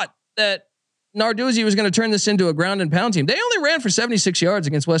 everyone thought that Narduzzi was going to turn this into a ground and pound team. They only ran for 76 yards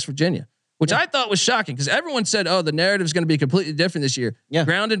against West Virginia, which I thought was shocking because everyone said, oh, the narrative is going to be completely different this year. Yeah.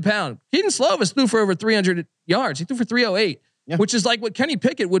 Ground and pound. Keaton Slovis threw for over 300 yards. He threw for 308, which is like what Kenny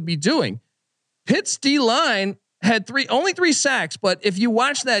Pickett would be doing. Pitt's D-line had only 3 sacks, but if you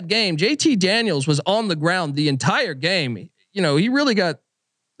watch that game, JT Daniels was on the ground the entire game. He really got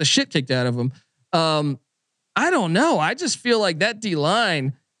the shit kicked out of him. I don't know. I just feel like that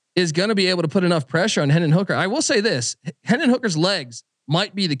D-line is going to be able to put enough pressure on Hendon Hooker. I will say this: Hendon Hooker's legs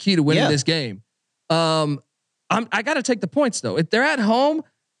might be the key to winning this game. I got to take the points though. If they're at home,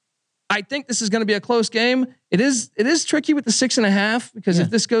 I think this is going to be a close game. It is tricky with the 6.5 because if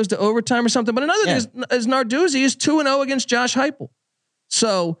this goes to overtime or something. But another thing is Narduzzi is 2-0 against Josh Heupel.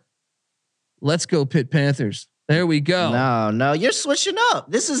 So let's go Pitt Panthers. There we go. No, you're switching up.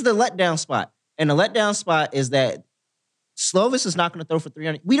 This is the letdown spot, and the letdown spot is that Slovis is not going to throw for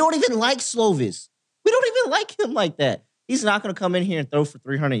 300. We don't even like Slovis. We don't even like him like that. He's not going to come in here and throw for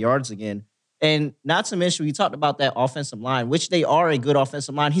 300 yards again. And not to mention, we talked about that offensive line, which they are a good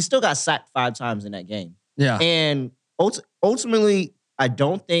offensive line. He still got sacked 5 times in that game. Yeah. And ultimately, I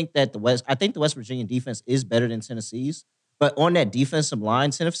don't think that I think the West Virginia defense is better than Tennessee's. But on that defensive line,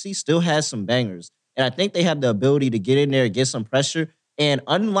 Tennessee still has some bangers. And I think they have the ability to get in there and get some pressure. And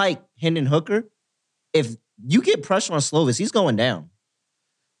unlike Hendon Hooker, if you get pressure on Slovis, he's going down.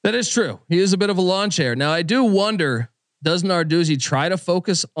 That is true. He is a bit of a lawn chair. Now, I do wonder, does Narduzzi try to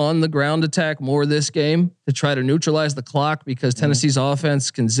focus on the ground attack more this game to try to neutralize the clock because Tennessee's offense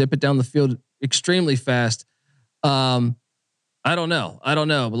can zip it down the field extremely fast? I don't know,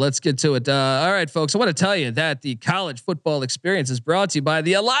 but let's get to it. All right, folks, I want to tell you that the college football experience is brought to you by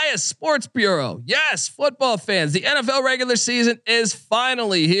the Elias Sports Bureau. Yes, football fans, the NFL regular season is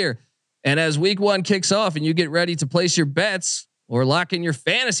finally here. And as week 1 kicks off and you get ready to place your bets or lock in your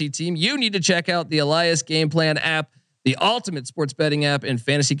fantasy team, you need to check out the Elias Game Plan app, the ultimate sports betting app and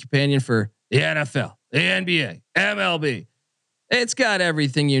fantasy companion for the NFL, the NBA, MLB. It's got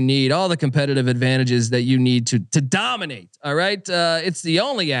everything you need, all the competitive advantages that you need to dominate. All right. It's the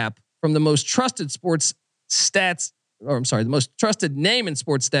only app from the most trusted sports stats, the most trusted name in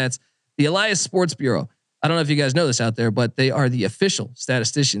sports stats, the Elias Sports Bureau. I don't know if you guys know this out there, but they are the official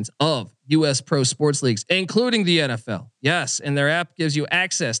statisticians of U.S. pro sports leagues, including the NFL. Yes. And their app gives you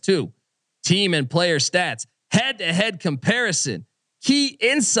access to team and player stats, head-to-head comparison, key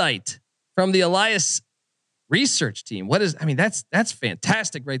insight from the Elias research team. That's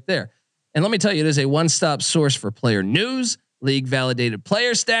fantastic right there. And let me tell you, it is a one-stop source for player news, league validated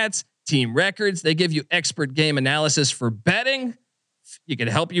player stats, team records. They give you expert game analysis for betting. You can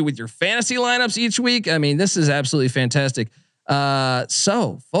help you with your fantasy lineups each week. This is absolutely fantastic.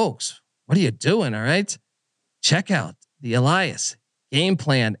 So folks, what are you doing? All right. Check out the Elias Game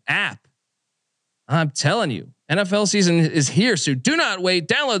Plan app. I'm telling you, NFL season is here. So do not wait.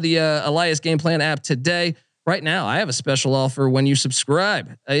 Download the Elias Game Plan app today. Right now, I have a special offer when you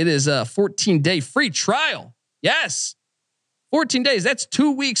subscribe. It is a 14-day free trial. Yes, 14 days. That's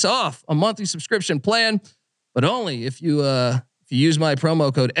 2 weeks off a monthly subscription plan, but only if you use my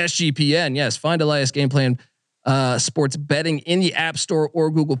promo code SGPN. Yes, find Elias Game Plan sports betting in the App Store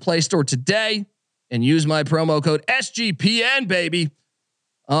or Google Play Store today, and use my promo code SGPN, baby.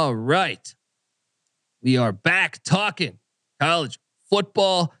 All right. We are back talking college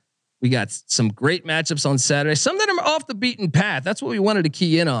football. We got some great matchups on Saturday. Some that are off the beaten path. That's what we wanted to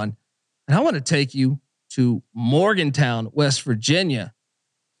key in on. And I want to take you to Morgantown, West Virginia.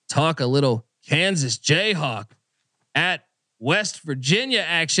 Talk a little Kansas Jayhawk at West Virginia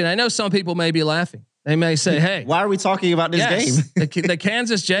action. I know some people may be laughing. They may say, "Hey, why are we talking about this game?" the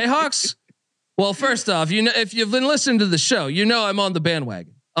Kansas Jayhawks. Well, first off, you know, if you've been listening to the show, you know I'm on the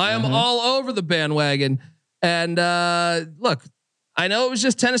bandwagon. I am all over the bandwagon. And look, I know it was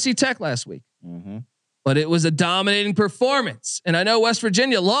just Tennessee Tech last week, but it was a dominating performance. And I know West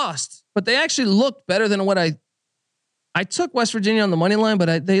Virginia lost, but they actually looked better than what I took West Virginia on the money line,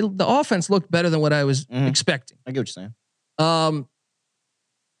 but the offense looked better than what I was expecting. I get what you're saying.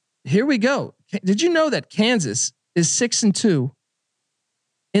 Here we go. Did you know that Kansas is 6-2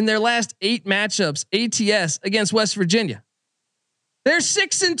 in their last 8 matchups ATS against West Virginia? They're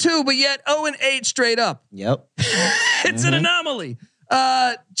 6-2, but yet 0-8 straight up. Yep. It's an anomaly.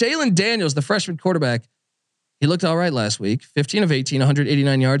 Jalen Daniels, the freshman quarterback, he looked all right last week. 15 of 18,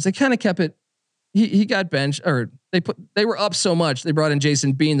 189 yards. They kind of kept it. He got benched, or they were up so much they brought in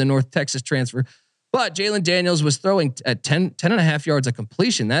Jason Bean, the North Texas transfer. But Jalen Daniels was throwing at 10 and a half yards a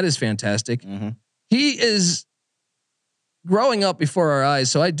completion. That is fantastic. He is growing up before our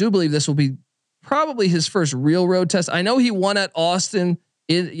eyes. So I do believe this will be probably his first real road test. I know he won at Austin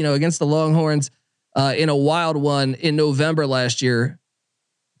against the Longhorns in a wild one in November last year.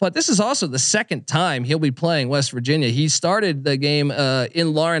 But this is also the second time he'll be playing West Virginia. He started the game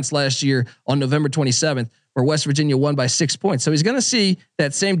in Lawrence last year on November 27th, where West Virginia won by 6 points. So he's going to see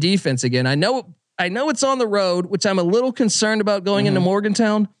that same defense again. I know it's on the road, which I'm a little concerned about going into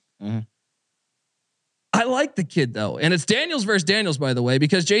Morgantown. I like the kid though. And it's Daniels versus Daniels, by the way,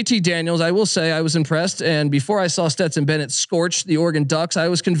 because JT Daniels, I will say I was impressed. And before I saw Stetson Bennett scorch the Oregon Ducks, I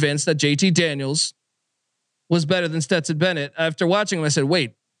was convinced that JT Daniels was better than Stetson Bennett. After watching him, I said,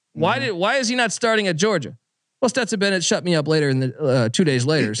 wait, why is he not starting at Georgia? Well, Stetson Bennett shut me up later in the 2 days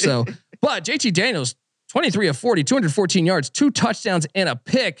later. So, but JT Daniels, 23 of 40, 214 yards, 2 touchdowns and a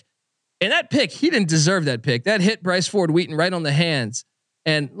pick. And that pick, he didn't deserve that pick. That hit Bryce Ford Wheaton right on the hands.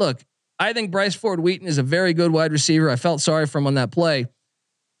 And look, I think Bryce Ford Wheaton is a very good wide receiver. I felt sorry for him on that play.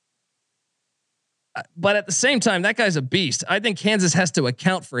 But at the same time, that guy's a beast. I think Kansas has to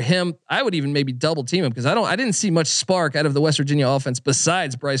account for him. I would even maybe double team him because I didn't see much spark out of the West Virginia offense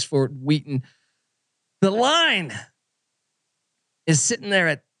besides Bryce Ford Wheaton. The line is sitting there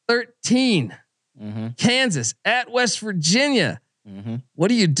at 13. Kansas at West Virginia. What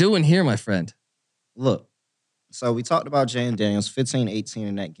are you doing here, my friend? Look, so we talked about Jalen Daniels, 15-18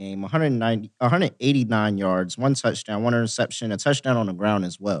 in that game, 189 yards, 1 touchdown, 1 interception, a touchdown on the ground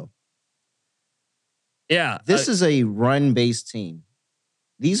as well. Yeah. This is a run-based team.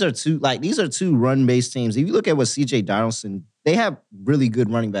 These are two run-based teams. If you look at what CJ Donaldson, they have really good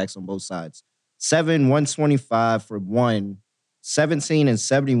running backs on both sides. 125 for one, 17 and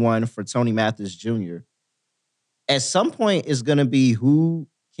 71 for Tony Mathis Jr. At some point, it's going to be who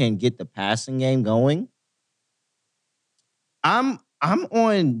can get the passing game going. I'm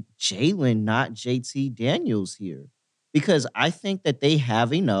on Jalen, not JT Daniels here, because I think that they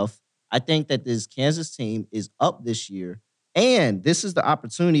have enough. I think that this Kansas team is up this year, and this is the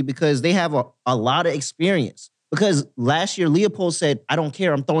opportunity because they have a lot of experience. Because last year, Leopold said, "I don't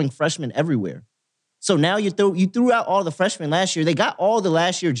care. I'm throwing freshmen everywhere." So now you threw out all the freshmen last year. They got all the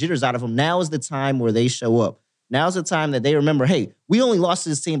last year jitters out of them. Now is the time where they show up. Now's the time that they remember, hey, we only lost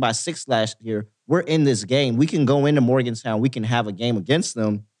this team by 6 last year. We're in this game. We can go into Morgantown. We can have a game against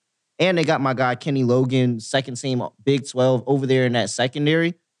them. And they got my guy, Kenny Logan, second team Big 12 over there in that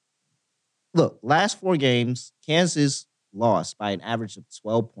secondary. Look, last 4 games, Kansas lost by an average of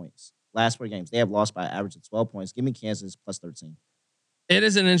 12 points. Last 4 games, they have lost by an average of 12 points. Give me Kansas plus 13. It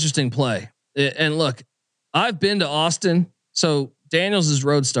is an interesting play. And look, I've been to Austin. So Daniels'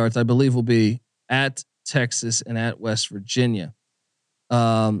 road starts, I believe, will be at Texas and at West Virginia.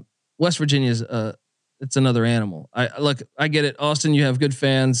 West Virginia's it's another animal. I get it. Austin, you have good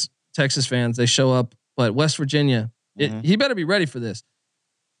fans, Texas fans, they show up, but West Virginia, he better be ready for this.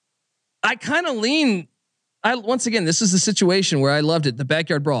 I kind of lean once again, this is the situation where I loved it. The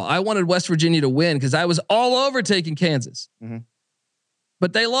backyard brawl. I wanted West Virginia to win because I was all over taking Kansas,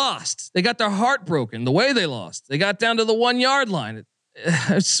 but they lost. They got their heart broken the way they lost. They got down to the 1 yard line.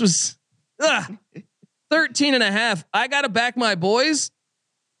 It just was 13.5. I got to back my boys,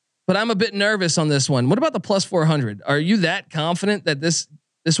 but I'm a bit nervous on this one. What about the plus 400? Are you that confident that this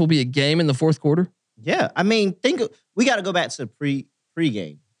will be a game in the fourth quarter? Yeah. I mean, we got to go back to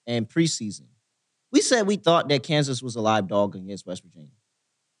pregame and preseason. We said we thought that Kansas was a live dog against West Virginia.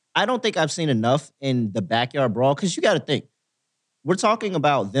 I don't think I've seen enough in the backyard brawl because you got to think. We're talking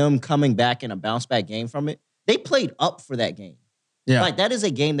about them coming back in a bounce back game from it. They played up for that game. Yeah. Like that is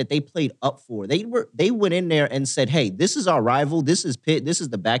a game that they played up for. They went in there and said, hey, this is our rival. This is Pitt. This is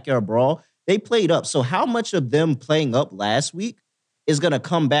the backyard brawl. They played up. So how much of them playing up last week is going to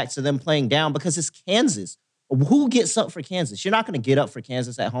come back to them playing down because it's Kansas? Who gets up for Kansas? You're not going to get up for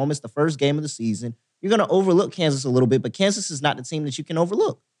Kansas at home. It's the first game of the season. You're going to overlook Kansas a little bit, but Kansas is not the team that you can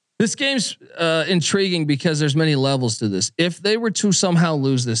overlook. This game's intriguing because there's many levels to this. If they were to somehow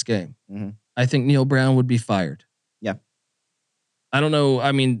lose this game, I think Neil Brown would be fired. Yeah. I don't know.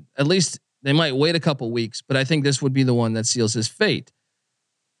 I mean, at least they might wait a couple weeks, but I think this would be the one that seals his fate.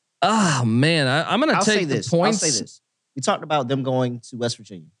 Ah, man, I'm going to take the points. I'll say this. We talked about them going to West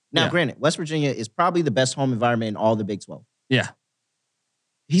Virginia. Now, granted, West Virginia is probably the best home environment in all the Big 12. Yeah.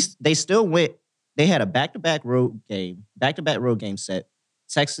 They still went. They had a back-to-back road game set.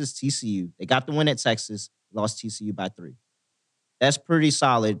 Texas, TCU. They got the win at Texas, lost TCU by 3. That's pretty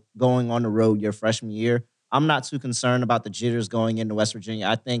solid going on the road your freshman year. I'm not too concerned about the jitters going into West Virginia.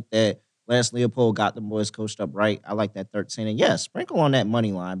 I think that Lance Leopold got the boys coached up right. I like that 13. And yes, sprinkle on that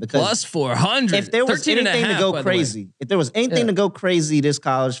money line because plus 400. If there was anything to go crazy, to go crazy this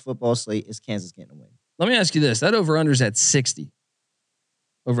college football slate, is Kansas getting a win. Let me ask you this. That over-under's at 60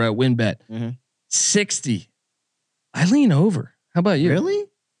 over at WinBet. 60. I lean over. How about you? Really?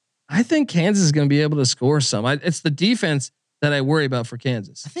 I think Kansas is going to be able to score some. It's the defense that I worry about for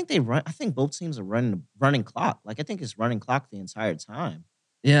Kansas. I think both teams are running clock. Like I think it's running clock the entire time.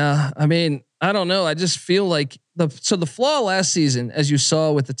 Yeah, I mean, I don't know. I just feel like the flaw last season, as you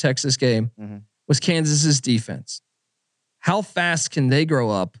saw with the Texas game, was Kansas's defense. How fast can they grow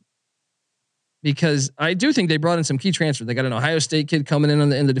up? Because I do think they brought in some key transfers. They got an Ohio State kid coming in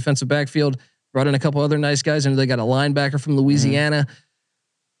in the defensive backfield. Brought in a couple other nice guys, and they got a linebacker from Louisiana.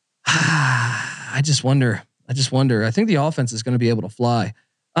 I just wonder. I think the offense is going to be able to fly.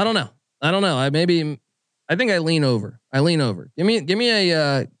 I don't know. I think I lean over. Give me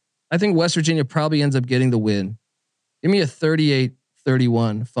a. I think West Virginia probably ends up getting the win. Give me a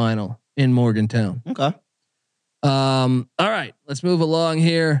 38-31 final in Morgantown. Okay. All right, let's move along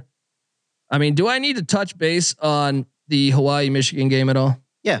here. I mean, do I need to touch base on the Hawaii-Michigan game at all?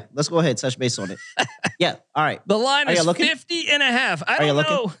 Yeah, let's go ahead. Touch base on it. Yeah. All right. The line is 50.5. I don't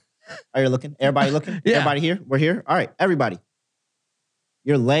know. Are you looking? Everybody looking? Yeah. Everybody here? We're here? All right. Everybody.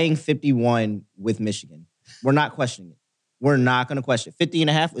 You're laying 51 with Michigan. We're not questioning it. We're not going to question it.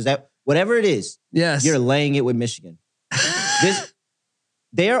 50.5. Is that whatever it is? Yes. You're laying it with Michigan.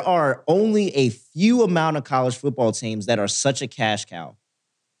 There are only a few amount of college football teams that are such a cash cow.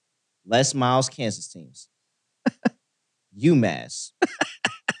 Les Miles, Kansas teams. UMass.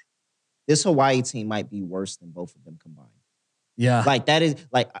 This Hawaii team might be worse than both of them combined. Yeah.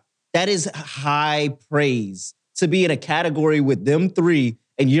 That is high praise to be in a category with them 3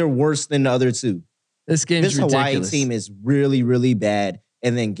 and you're worse than the other 2. This Hawaii team is really, really bad.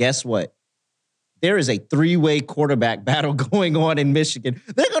 And then guess what? There is a 3-way quarterback battle going on in Michigan.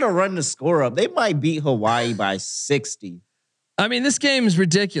 They're going to run the score up. They might beat Hawaii by 60. I mean, this game is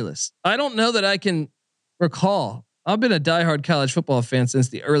ridiculous. I don't know that I can recall. I've been a diehard college football fan since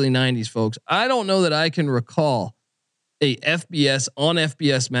the early 90s, folks. I don't know that I can recall a FBS on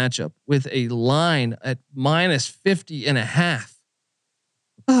FBS matchup with a line at minus 50.5.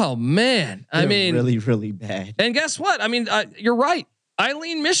 Oh man. I mean, really, really bad. And guess what? I mean, you're right. I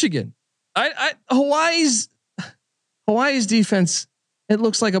lean Michigan. Hawaii's defense. It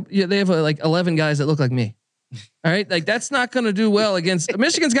looks like they have like 11 guys that look like me. All right. Like that's not going to do well against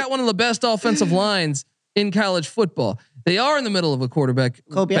Michigan's got one of the best offensive lines in college football. They are in the middle of a quarterback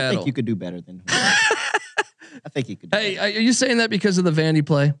Kobe, battle. I think you could do better than I think you could. Are you saying that because of the Vandy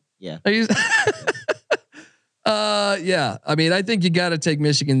play? Yeah. Are you? Yeah. I mean, I think you got to take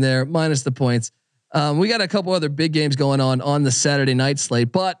Michigan there minus the points. We got a couple other big games going on the Saturday night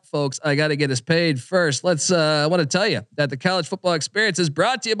slate, but folks, I got to get us paid first. I want to tell you that the college football experience is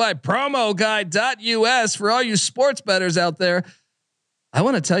brought to you by promoguide.us. For all you sports bettors out there, I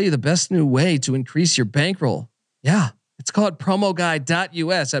want to tell you the best new way to increase your bankroll. Yeah. It's called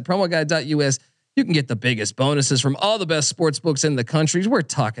promoguide.us. At promoguide.us, you You can get the biggest bonuses from all the best sports books in the country. We're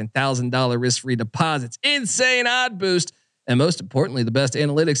talking $1,000 risk-free deposits, insane odd boost, and most importantly, the best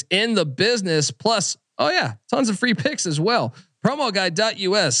analytics in the business. Plus, tons of free picks as well.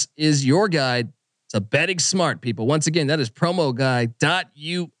 Promoguide.us is your guide to betting smart, people. Once again, that is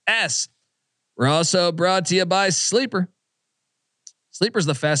promoguide.us. We're also brought to you by Sleeper. Sleeper is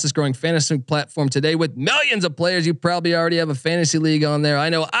the fastest growing fantasy platform today with millions of players. You probably already have a fantasy league on there. I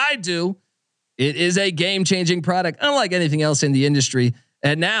know I do. It is a game-changing product, unlike anything else in the industry.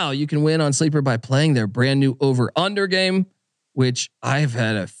 And now you can win on Sleeper by playing their brand new over-under game, which I've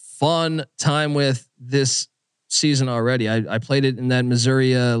had a fun time with this season already. I played it in that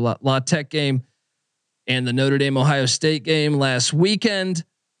Missouri La Tech game and the Notre Dame Ohio State game last weekend.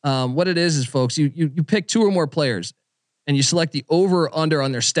 What it is folks, you pick 2 or more players and you select the over or under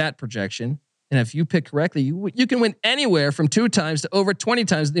on their stat projection. And if you pick correctly, you can win anywhere from 2 times to over 20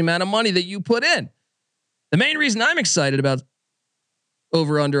 times the amount of money that you put in. The main reason I'm excited about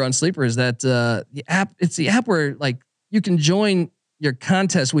over under on Sleeper is that it's the app where like you can join your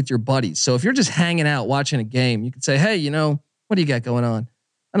contest with your buddies. So if you're just hanging out watching a game, you can say, hey, what do you got going on?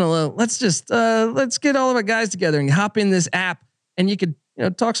 I don't know. Let's get all of our guys together and hop in this app, and you could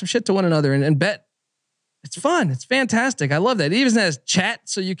talk some shit to one another and bet. It's fun. It's fantastic. I love that. It even has chat,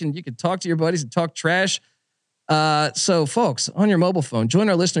 so you can talk to your buddies and talk trash. So folks, on your mobile phone, join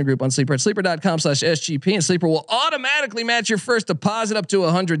our listener group on Sleeper at sleeper.com/SGP, and Sleeper will automatically match your first deposit up to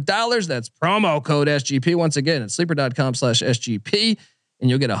 $100. That's promo code SGP. Once again, at sleeper.com/SGP, and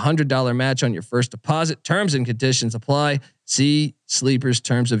you'll get $100 match on your first deposit. Terms and conditions apply. See Sleeper's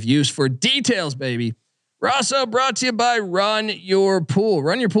terms of use for details, baby. We're also brought to you by Run Your Pool.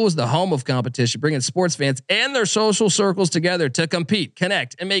 Run Your Pool is the home of competition, bringing sports fans and their social circles together to compete,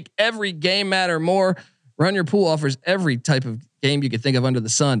 connect, and make every game matter more. Run Your Pool offers every type of game you could think of under the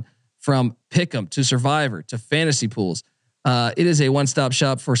sun, from Pick'em to Survivor to fantasy pools. It is a one-stop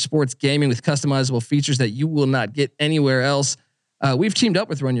shop for sports gaming with customizable features that you will not get anywhere else. We've teamed up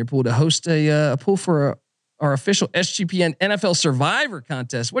with Run Your Pool to host a pool for our official SGPN NFL Survivor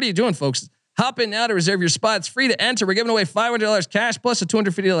contest. What are you doing, folks? Hop in now to reserve your spot. It's free to enter. We're giving away $500 cash plus a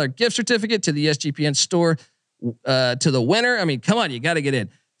 $250 gift certificate to the SGPN store to the winner. I mean, come on, you got to get in.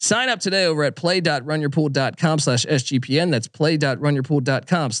 Sign up today over at play.runyourpool.com/SGPN. That's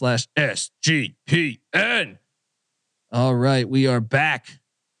play.runyourpool.com/SGPN. All right, we are back.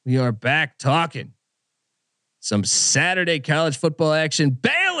 We are back talking some Saturday college football action.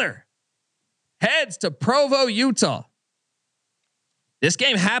 Baylor heads to Provo, Utah. This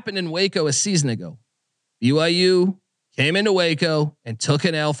game happened in Waco a season ago. BYU came into Waco and took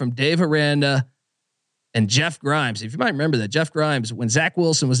an L from Dave Aranda and Jeff Grimes. If you might remember that, Jeff Grimes, when Zach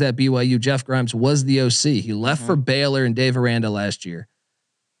Wilson was at BYU, Jeff Grimes was the OC. He left for Baylor and Dave Aranda last year.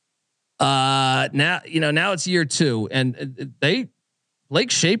 Now it's year 2, and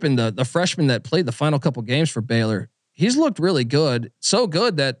Blake Shapen, the freshman that played the final couple games for Baylor, he's looked really good. So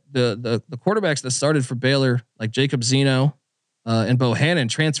good that the quarterbacks that started for Baylor, like Jacob Zeno and Bohannon,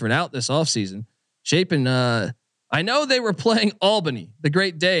 transferred out this offseason. Shapen, I know they were playing Albany, the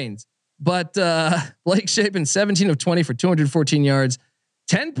Great Danes, but Blake Shapen, 17 of 20 for 214 yards,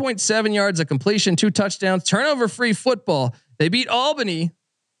 10.7 yards of completion, 2 touchdowns, turnover-free football. They beat Albany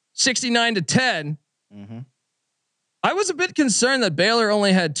 69-10. Mm-hmm. I was a bit concerned that Baylor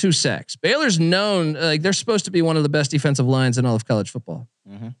only had 2 sacks. Baylor's known, like they're supposed to be one of the best defensive lines in all of college football.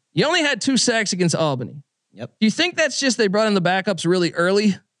 Mm-hmm. You only had 2 sacks against Albany. Yep. Do you think that's just they brought in the backups really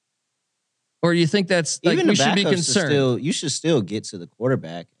early? Or do you think that's like even we should be concerned? You should still get to the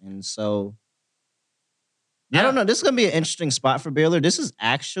quarterback. And so I don't know. This is going to be an interesting spot for Baylor. This is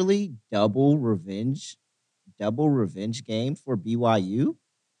actually double revenge game for BYU,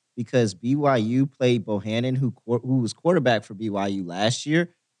 because BYU played Bohannon, who was quarterback for BYU last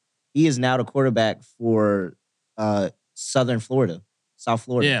year. He is now the quarterback for South Florida.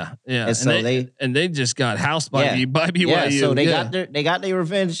 Yeah. And so they just got housed by BYU. Yeah, so they got their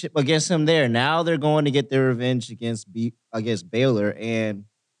revenge against him there. Now they're going to get their revenge against Baylor, and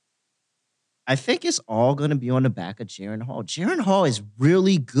I think it's all going to be on the back of Jaren Hall. Jaren Hall is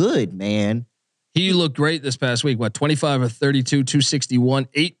really good, man. He looked great this past week. 25 of 32, 261,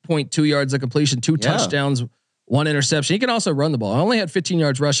 8.2 yards of completion, 2 touchdowns, 1 interception. He can also run the ball. I only had 15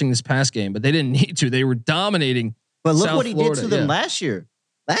 yards rushing this past game, but they didn't need to. They were dominating. But look South what he Florida. did to them last year.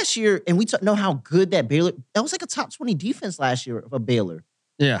 And we know how good that Baylor. That was like a top 20 defense last year for Baylor.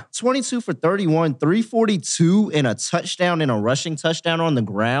 Yeah, 22 for 31, 342, and a touchdown and a rushing touchdown on the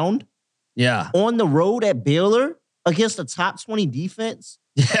ground. Yeah, on the road at Baylor against a top 20 defense.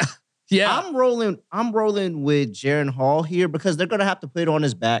 Yeah. I'm rolling with Jaren Hall here because they're gonna have to put it on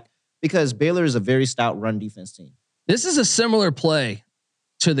his back. because Baylor is a very stout run defense team. This is a similar play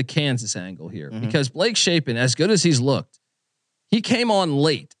to the Kansas angle here because Blake Shapen, as good as he's looked, he came on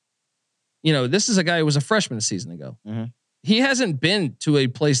late. You know, this is a guy who was a freshman a season ago. He hasn't been to a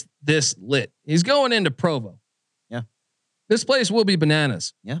place this lit. He's going into Provo. Yeah. This place will be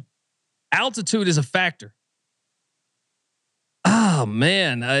bananas. Yeah. Altitude is a factor. Oh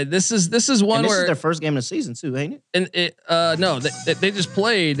man, this is one and this where is their first game of the season too, ain't it? And it no, they just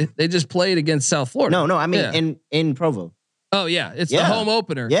played. They just played against South Florida. No, I mean in Provo. Oh yeah, it's the home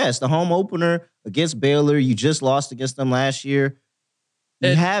opener. Yeah, it's the home opener against Baylor. You just lost against them last year.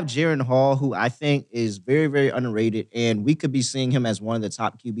 You have Jaren Hall, who I think is very, very underrated, and we could be seeing him as one of the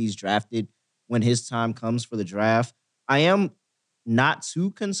top QBs drafted when his time comes for the draft. I am not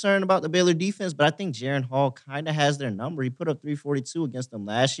too concerned about the Baylor defense, but I think Jaren Hall kind of has their number. He put up 342 against them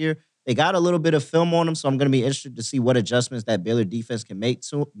last year. They got a little bit of film on him, so I'm going to be interested to see what adjustments that Baylor defense can make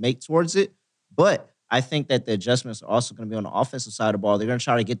towards it. But I think that the adjustments are also going to be on the offensive side of the ball. They're going to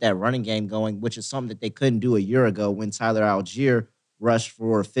try to get that running game going, which is something that they couldn't do a year ago when Tyler Algier rushed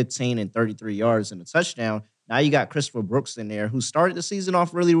for 15 and 33 yards and a touchdown. Now you got Christopher Brooks in there, who started the season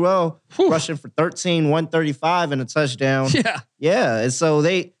off really well, rushing for 13, 135 and a touchdown. Yeah. And so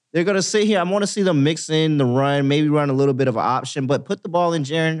they're going to sit here. I want to see them mix in the run, maybe run a little bit of an option, but put the ball in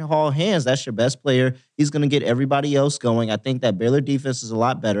Jaren Hall's hands. That's your best player. He's going to get everybody else going. I think that Baylor defense is a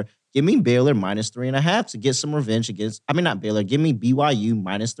lot better. Give me Baylor -3.5 to get some revenge against. I mean, not Baylor. Give me BYU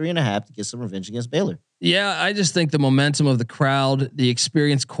 -3.5 to get some revenge against Baylor. Yeah, I just think the momentum of the crowd, the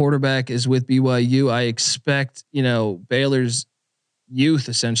experienced quarterback is with BYU. I expect, Baylor's youth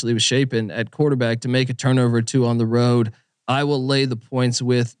essentially was Shapen at quarterback to make a turnover or two on the road. I will lay the points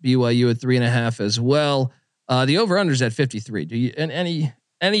with BYU at 3.5 as well. The over/under's at 53. Do you any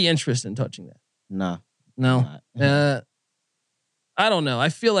interest in touching that? No. I don't know. I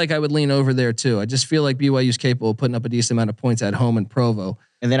feel like I would lean over there too. I just feel like BYU's capable of putting up a decent amount of points at home in Provo.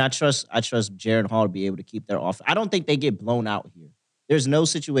 And then I trust Jaren Hall to be able to keep their offense. I don't think they get blown out here. There's no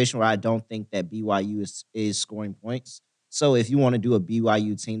situation where I don't think that BYU is scoring points. So if you want to do a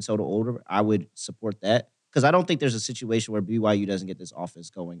BYU team total over, I would support that. Because I don't think there's a situation where BYU doesn't get this offense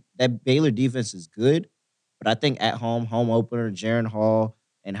going. That Baylor defense is good, but I think at home opener, Jaren Hall,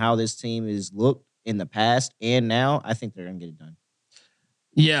 and how this team is looked in the past and now, I think they're going to get it done.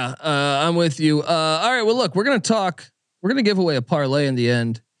 Yeah, I'm with you. All right, well, look, we're going to give away a parlay in the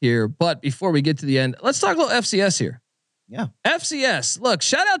end here. But before we get to the end, let's talk a little FCS here. Yeah. FCS. Look,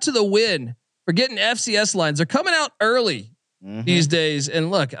 shout out to the Win for getting FCS lines. They're coming out early these days.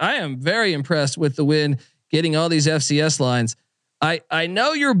 And look, I am very impressed with the Win getting all these FCS lines. I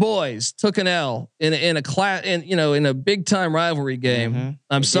know your boys took an L in a big time rivalry game.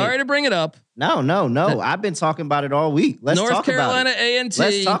 I'm sorry to bring it up. No. I've been talking about it all week. Let's North talk Carolina about it. A&T.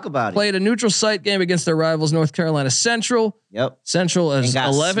 Let's talk about it. Played a neutral site game against their rivals, North Carolina Central. Yep. Central as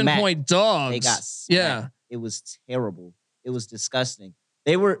 11-point dogs. They got smacked. Yeah. It was terrible. It was disgusting.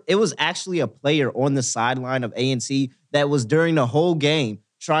 It was actually a player on the sideline of A&T that was during the whole game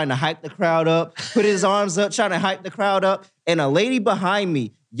trying to hype the crowd up, put his arms up, trying to hype the crowd up. And a lady behind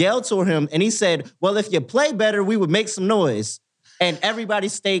me yelled to him and he said, well, if you play better, we would make some noise. And everybody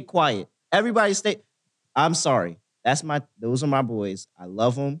stayed quiet. I'm sorry. Those are my boys. I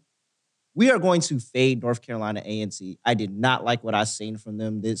love them. We are going to fade North Carolina A&T. I did not like what I seen from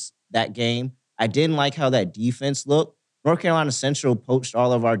them that game. I didn't like how that defense looked. North Carolina Central poached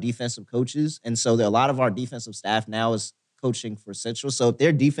all of our defensive coaches. And so a lot of our defensive staff now is coaching for Central. So if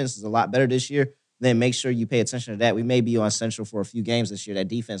their defense is a lot better this year, then make sure you pay attention to that. We may be on Central for a few games this year. That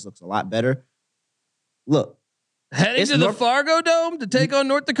defense looks a lot better. Look. Heading to the Fargo Dome to take on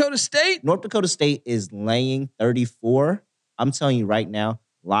North Dakota State? North Dakota State is laying 34. I'm telling you right now,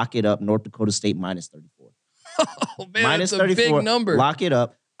 lock it up. North Dakota State -34. Oh, man, that's a big number. Lock it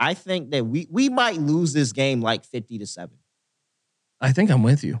up. I think that we might lose this game like 50-7. I think I'm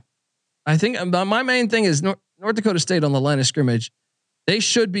with you. I think my main thing is North Dakota State on the line of scrimmage. They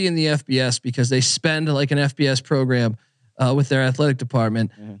should be in the FBS because they spend like an FBS program with their athletic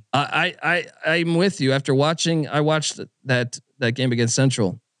department. I'm with you. After I watched that game against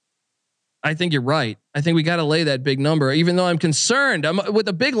Central. I think you're right. I think we got to lay that big number, even though I'm concerned. With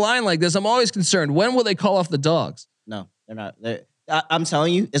a big line like this, I'm always concerned. When will they call off the dogs? No, they're not. I'm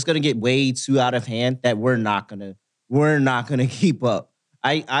telling you, it's going to get way too out of hand that we're not going to keep up.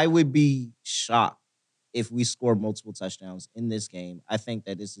 I would be shocked if we score multiple touchdowns in this game. I think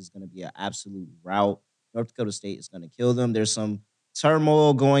that this is going to be an absolute rout. North Dakota State is going to kill them. There's some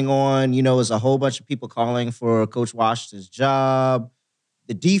turmoil going on. There's a whole bunch of people calling for Coach Washington's job.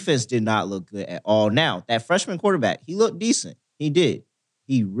 The defense did not look good at all. Now, that freshman quarterback, he looked decent. He did.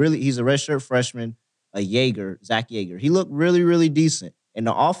 He's a redshirt freshman, Zach Yeager. He looked really, really decent. And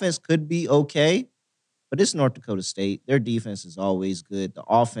the offense could be okay, but it's North Dakota State. Their defense is always good. The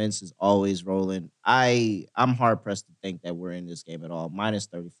offense is always rolling. I'm hard pressed to think that we're in this game at all. Minus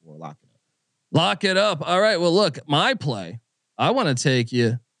 34. Lock it up. Lock it up. All right. Well, look, my play. I want to take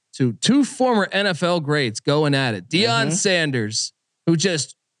you to two former NFL greats going at it. Deion Sanders, who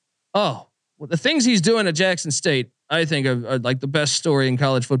the things he's doing at Jackson State, I think are like the best story in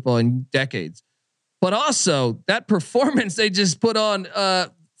college football in decades. But also that performance they just put on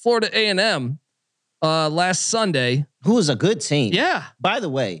Florida A&M last Sunday. Who is a good team. Yeah. By the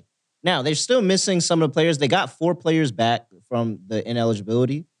way, now they're still missing some of the players. They got 4 players back from the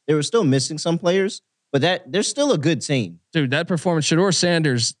ineligibility. They were still missing some players, but they're still a good team. Dude, that performance, Shedeur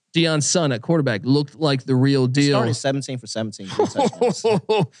Sanders, Deion's son at quarterback, looked like the real deal. Started 17 for 17. Started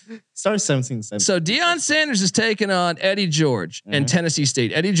 17 for 17. So Deion Sanders is taking on Eddie George and Tennessee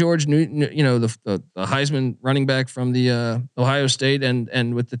State. Eddie George, the Heisman running back from the Ohio State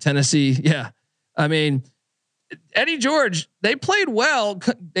and with the Tennessee. Yeah. I mean, Eddie George, they played well.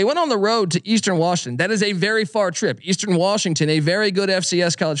 They went on the road to Eastern Washington. That is a very far trip. Eastern Washington, a very good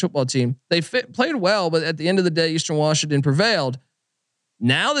FCS college football team. They played well, but at the end of the day, Eastern Washington prevailed.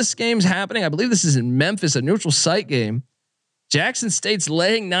 Now this game's happening. I believe this is in Memphis, a neutral site game. Jackson State's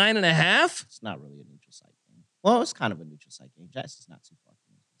laying 9.5. It's not really a neutral site game. Well, it's kind of a neutral site game. Jackson's not too far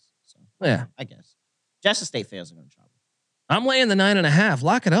from Memphis. So yeah, I guess Jackson State fans are going to travel. I'm laying the 9.5.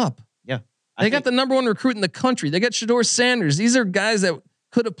 Lock it up. Yeah. They got the number 1 recruit in the country. They got Shedeur Sanders. These are guys that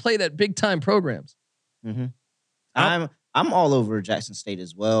could have played at big time programs. I'm all over Jackson State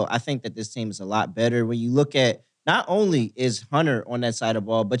as well. I think that this team is a lot better when you look at not only is Hunter on that side of the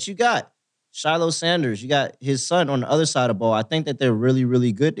ball, but you got Shiloh Sanders. You got his son on the other side of the ball. I think that they're really,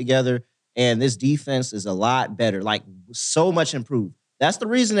 really good together. And this defense is a lot better, like so much improved. That's the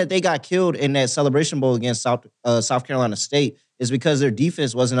reason that they got killed in that Celebration Bowl against South Carolina State is because their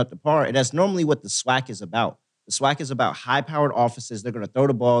defense wasn't up to par. And that's normally what the SWAC is about. The SWAC is about high-powered offenses. They're going to throw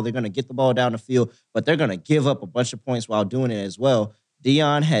the ball. They're going to get the ball down the field, but they're going to give up a bunch of points while doing it as well.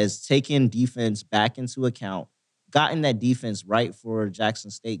 Deion has taken defense back into account, gotten that defense right for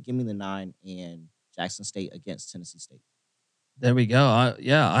Jackson State. Give me the 9 and Jackson State against Tennessee State. There we go.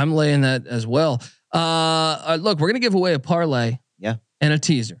 I'm laying that as well. Look, we're going to give away a parlay. Yeah. And a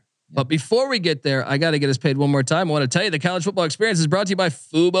teaser. Yeah. But before we get there, I got to get us paid one more time. I want to tell you the college football experience is brought to you by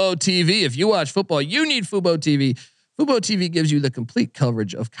Fubo TV. If you watch football, you need Fubo TV. Fubo TV gives you the complete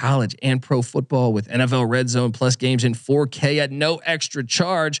coverage of college and pro football with NFL Red Zone plus games in 4K at no extra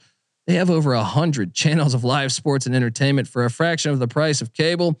charge. They have over 100 channels of live sports and entertainment for a fraction of the price of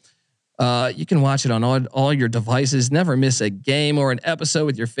cable. You can watch it on all your devices. Never miss a game or an episode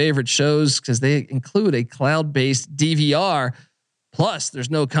with your favorite shows because they include a cloud-based DVR. Plus, there's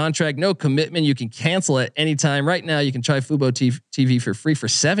no contract, no commitment. You can cancel at any time. Right now, you can try Fubo TV for free for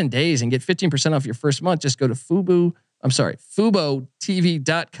 7 days and get 15% off your first month. Just go to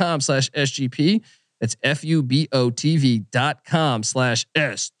FuboTV.com/SGP. That's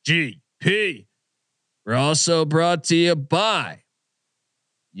FuboTV.com/SGP. We're also brought to you by,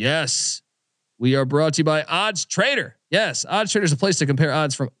 yes, we are brought to you by Odds Trader. Yes, Odds Trader is a place to compare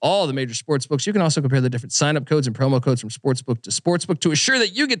odds from all the major sports books. You can also compare the different sign-up codes and promo codes from sportsbook to sportsbook to assure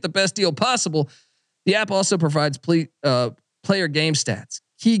that you get the best deal possible. The app also provides player game stats,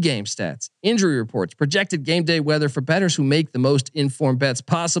 key game stats, injury reports, projected game day weather for bettors who make the most informed bets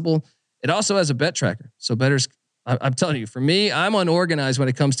possible. It also has a bet tracker. So bettors, I'm telling you, for me, I'm unorganized when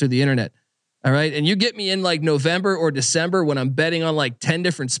it comes to the internet. All right. And you get me in like November or December when I'm betting on like 10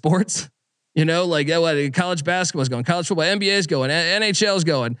 different sports. You know, like college basketball is going, college football, NBA is going, NHL is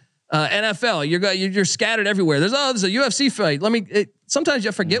going, NFL. You're scattered everywhere. There's a UFC fight. Sometimes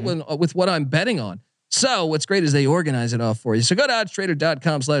you forget with what I'm betting on. So what's great is they organize it all for you. So go to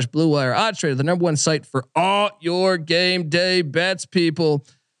oddstrader.com/Blue Wire. OddsTrader, the number 1 site for all your game day bets, people.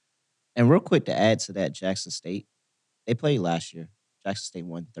 And real quick to add to that, Jackson State, they played last year. Jackson State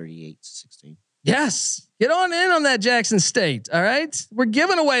won 38-16. Yes. Get on in on that Jackson State. All right. We're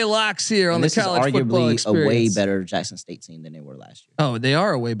giving away locks here on the college football experience. This is arguably a way better Jackson State team than they were last year. Oh, they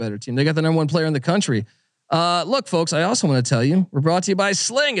are a way better team. They got the number 1 player in the country. Look, folks, I also want to tell you, we're brought to you by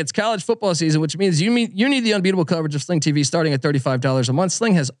Sling. It's college football season, which means you need the unbeatable coverage of Sling TV starting at $35 a month.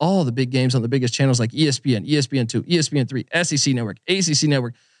 Sling has all the big games on the biggest channels like ESPN, ESPN2, ESPN3, SEC Network, ACC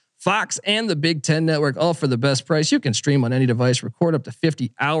Network, Fox, and the Big Ten Network, all for the best price. You can stream on any device, record up to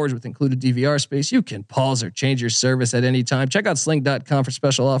 50 hours with included DVR space. You can pause or change your service at any time. Check out sling.com for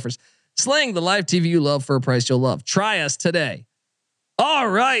special offers. Sling, the live TV you love for a price you'll love. Try us today. All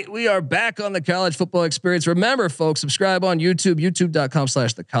right, we are back on the College Football Experience. Remember, folks, subscribe on YouTube,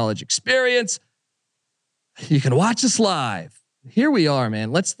 youtube.com/the College Experience. You can watch us live. Here we are,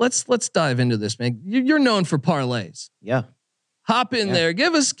 man. Let's dive into this, man. You're known for parlays. Yeah. Hop in there.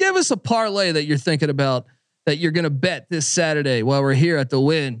 Give us a parlay that you're thinking about that you're going to bet this Saturday while we're here at the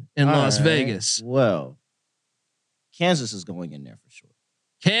Win in Las Vegas. Well, Kansas is going in there for sure.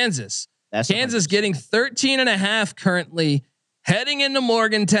 Kansas That's Kansas 100%. getting 13.5 currently. Heading into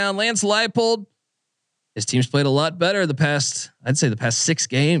Morgantown, Lance Leipold, his team's played a lot better the past 6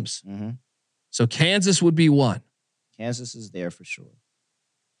 games. Mhm. So Kansas would be one. Kansas is there for sure.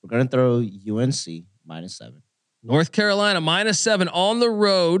 We're gonna throw UNC -7. North Carolina -7 on the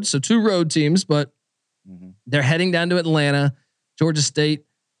road. So 2 road teams, but Mhm. they're heading down to Atlanta. Georgia State,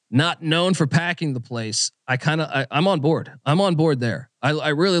 not known for packing the place. I'm on board. I'm on board there. I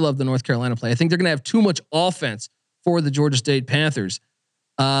really love the North Carolina play. I think they're gonna have too much offense for the Georgia State Panthers.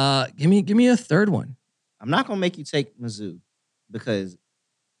 Give me a third one. I'm not gonna make you take Mizzou because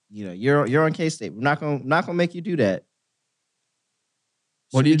you're on K-State. We're not gonna make you do that.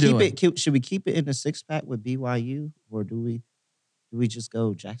 What are you doing? Should we keep it in the 6-pack with BYU, or do we just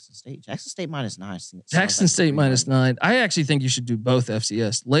go Jackson State? Jackson State -9. Jackson State -9. I actually think you should do both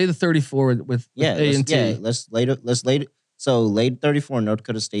FCS. Lay the 34 with A&T. Let's lay it. So late 34, North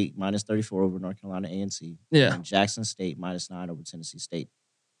Dakota State -34 over North Carolina A&T. Yeah. And Jackson State -9 over Tennessee State.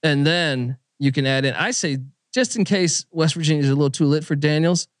 And then you can add in, I say, just in case West Virginia is a little too lit for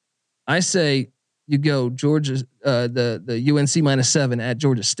Daniels, I say you go Georgia, the UNC -7 at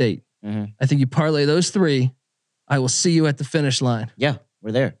Georgia State. Mhm. I think you parlay those 3. I will see you at the finish line. Yeah,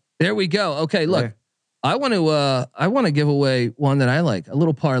 we're there. There we go. Okay, look, There. I want to give away one that I like, a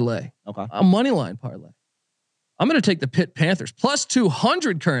little parlay, Okay. a money line parlay. I'm going to take the Pitt Panthers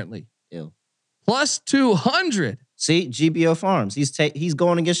 +200 currently. Ew. +200. See, GBO Farms. He's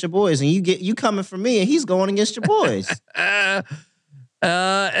going against your boys, and you coming for me, and he's going against your boys. And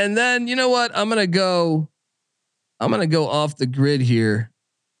then you know what? I'm gonna go off the grid here,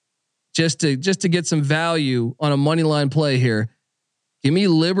 just to get some value on a money line play here. Give me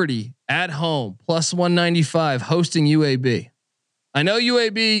Liberty at home +195 hosting UAB. I know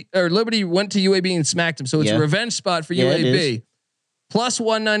UAB or Liberty went to UAB and smacked them, so it's a revenge spot for UAB.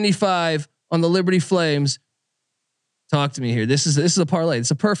 +195 on the Liberty Flames. Talk to me here. This is a parlay. It's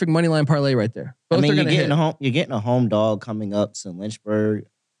a perfect money line parlay right there. Both are gonna hit. You're getting a home dog coming up to Lynchburg.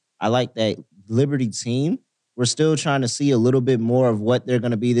 I like that Liberty team. We're still trying to see a little bit more of what they're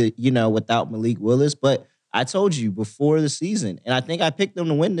going to be, without Malik Willis. But I told you before the season, and I think I picked them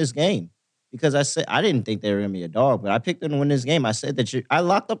to win this game because I said I didn't think they were going to be a dog, but I picked them to win this game. I said that I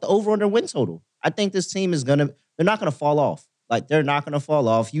locked up the over-under win total. I think this team they're not going to fall off. Like, they're not going to fall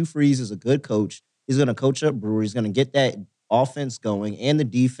off. Hugh Freeze is a good coach. He's going to coach up Brewer. He's going to get that offense going, and the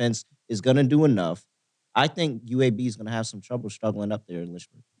defense is going to do enough. I think UAB is going to have some trouble struggling up there in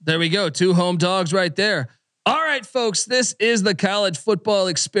Lynchburg. There we go. 2 home dogs right there. All right, folks, this is the College Football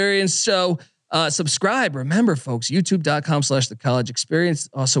Experience show. Subscribe. Remember, folks, youtube.com/the College Experience.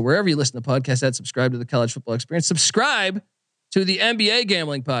 Also, wherever you listen to podcasts at, subscribe to the College Football Experience. Subscribe to the NBA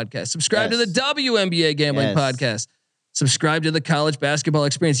Gambling Podcast. Subscribe to the WNBA Gambling Podcast. Subscribe to the College Basketball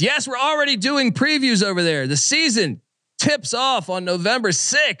Experience. Yes, we're already doing previews over there. The season tips off on November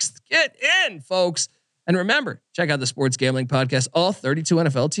 6th. Get in, folks. And remember, check out the Sports Gambling Podcast. All 32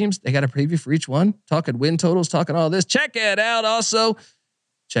 NFL teams, they got a preview for each one. Talking win totals, talking all this. Check it out. Also,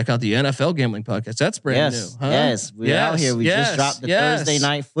 check out the NFL Gambling Podcast. That's brand new. Huh? Yes, we're out here. We just dropped the Thursday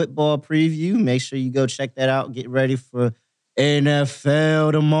night football preview. Make sure you go check that out. Get ready for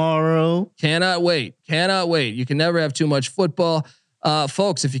NFL tomorrow. Cannot wait. You can never have too much football.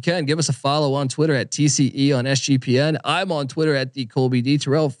 Folks, if you can, give us a follow on Twitter at TCE on SGPN. I'm on Twitter at the Colby D.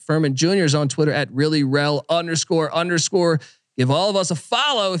 Terrell Furman Jr. is on Twitter at @reallyRel__. Give all of us a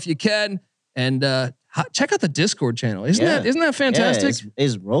follow if you can. And check out the Discord channel. Isn't that fantastic? Yeah,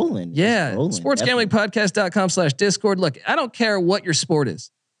 it's rolling. Yeah. It's rolling, sportsgamblingpodcast.com/Discord. Look, I don't care what your sport is.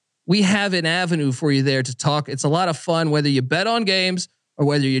 We have an avenue for you there to talk. It's a lot of fun, whether you bet on games or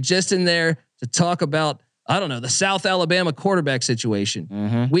whether you're just in there to talk about, I don't know, the South Alabama quarterback situation.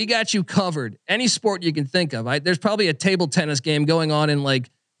 Mm-hmm. We got you covered. Any sport you can think of. There's probably a table tennis game going on in like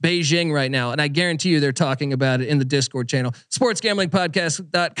Beijing right now. And I guarantee you they're talking about it in the Discord channel.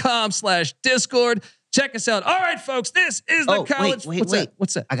 sportsgamblingpodcast.com/Discord. Check us out. All right, folks, this is the college.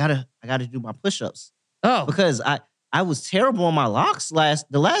 What's that? I gotta do my push-ups. Oh, because I was terrible on my locks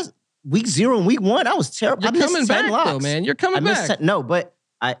the last week 0 and week 1. I was terrible. You're coming back though, man. You're coming back. No, but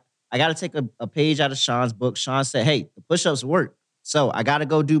I got to take a page out of Sean's book. Sean said, "Hey, the push-ups work." So I got to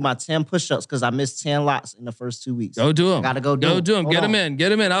go do my 10 push-ups because I missed 10 lots in the first 2 weeks. Go do them. Got to go do Go them. do them. Hold Get them on. in. Get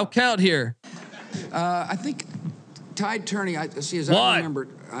them in. I'll count here. I think tide turning. I see. As 1, I remember,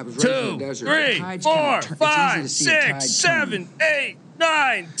 I was raised in 2, the desert. 3, Tides 4, kinda it's easy 5, to see a tide 6, turning. 7, 8,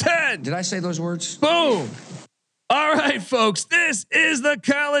 9, 10. Did I say those words? Boom. All right, folks, this is the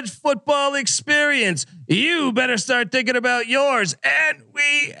college football experience. You better start thinking about yours, and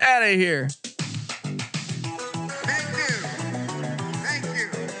we out of here. Thank you. Thank you.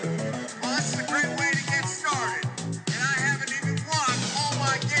 Well, this is a great way to get started. And I haven't even won all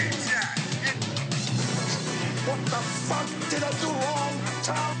my games yet. What the fuck did I do wrong,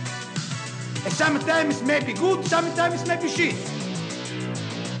 Tom? Sometimes maybe good, sometimes maybe shit.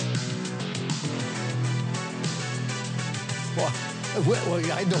 Well,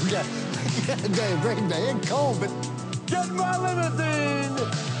 I don't get great man cold, but Get my limousine,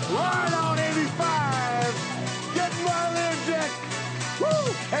 ride on 85, get my Learjet,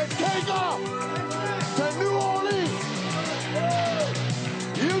 woo, and take off to New Orleans. Woo!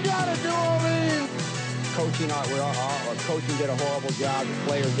 You got it, New Orleans. Our coaching did a horrible job. The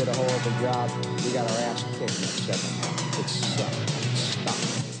players did a horrible job. We got our ass kicked in the second half. It sucked.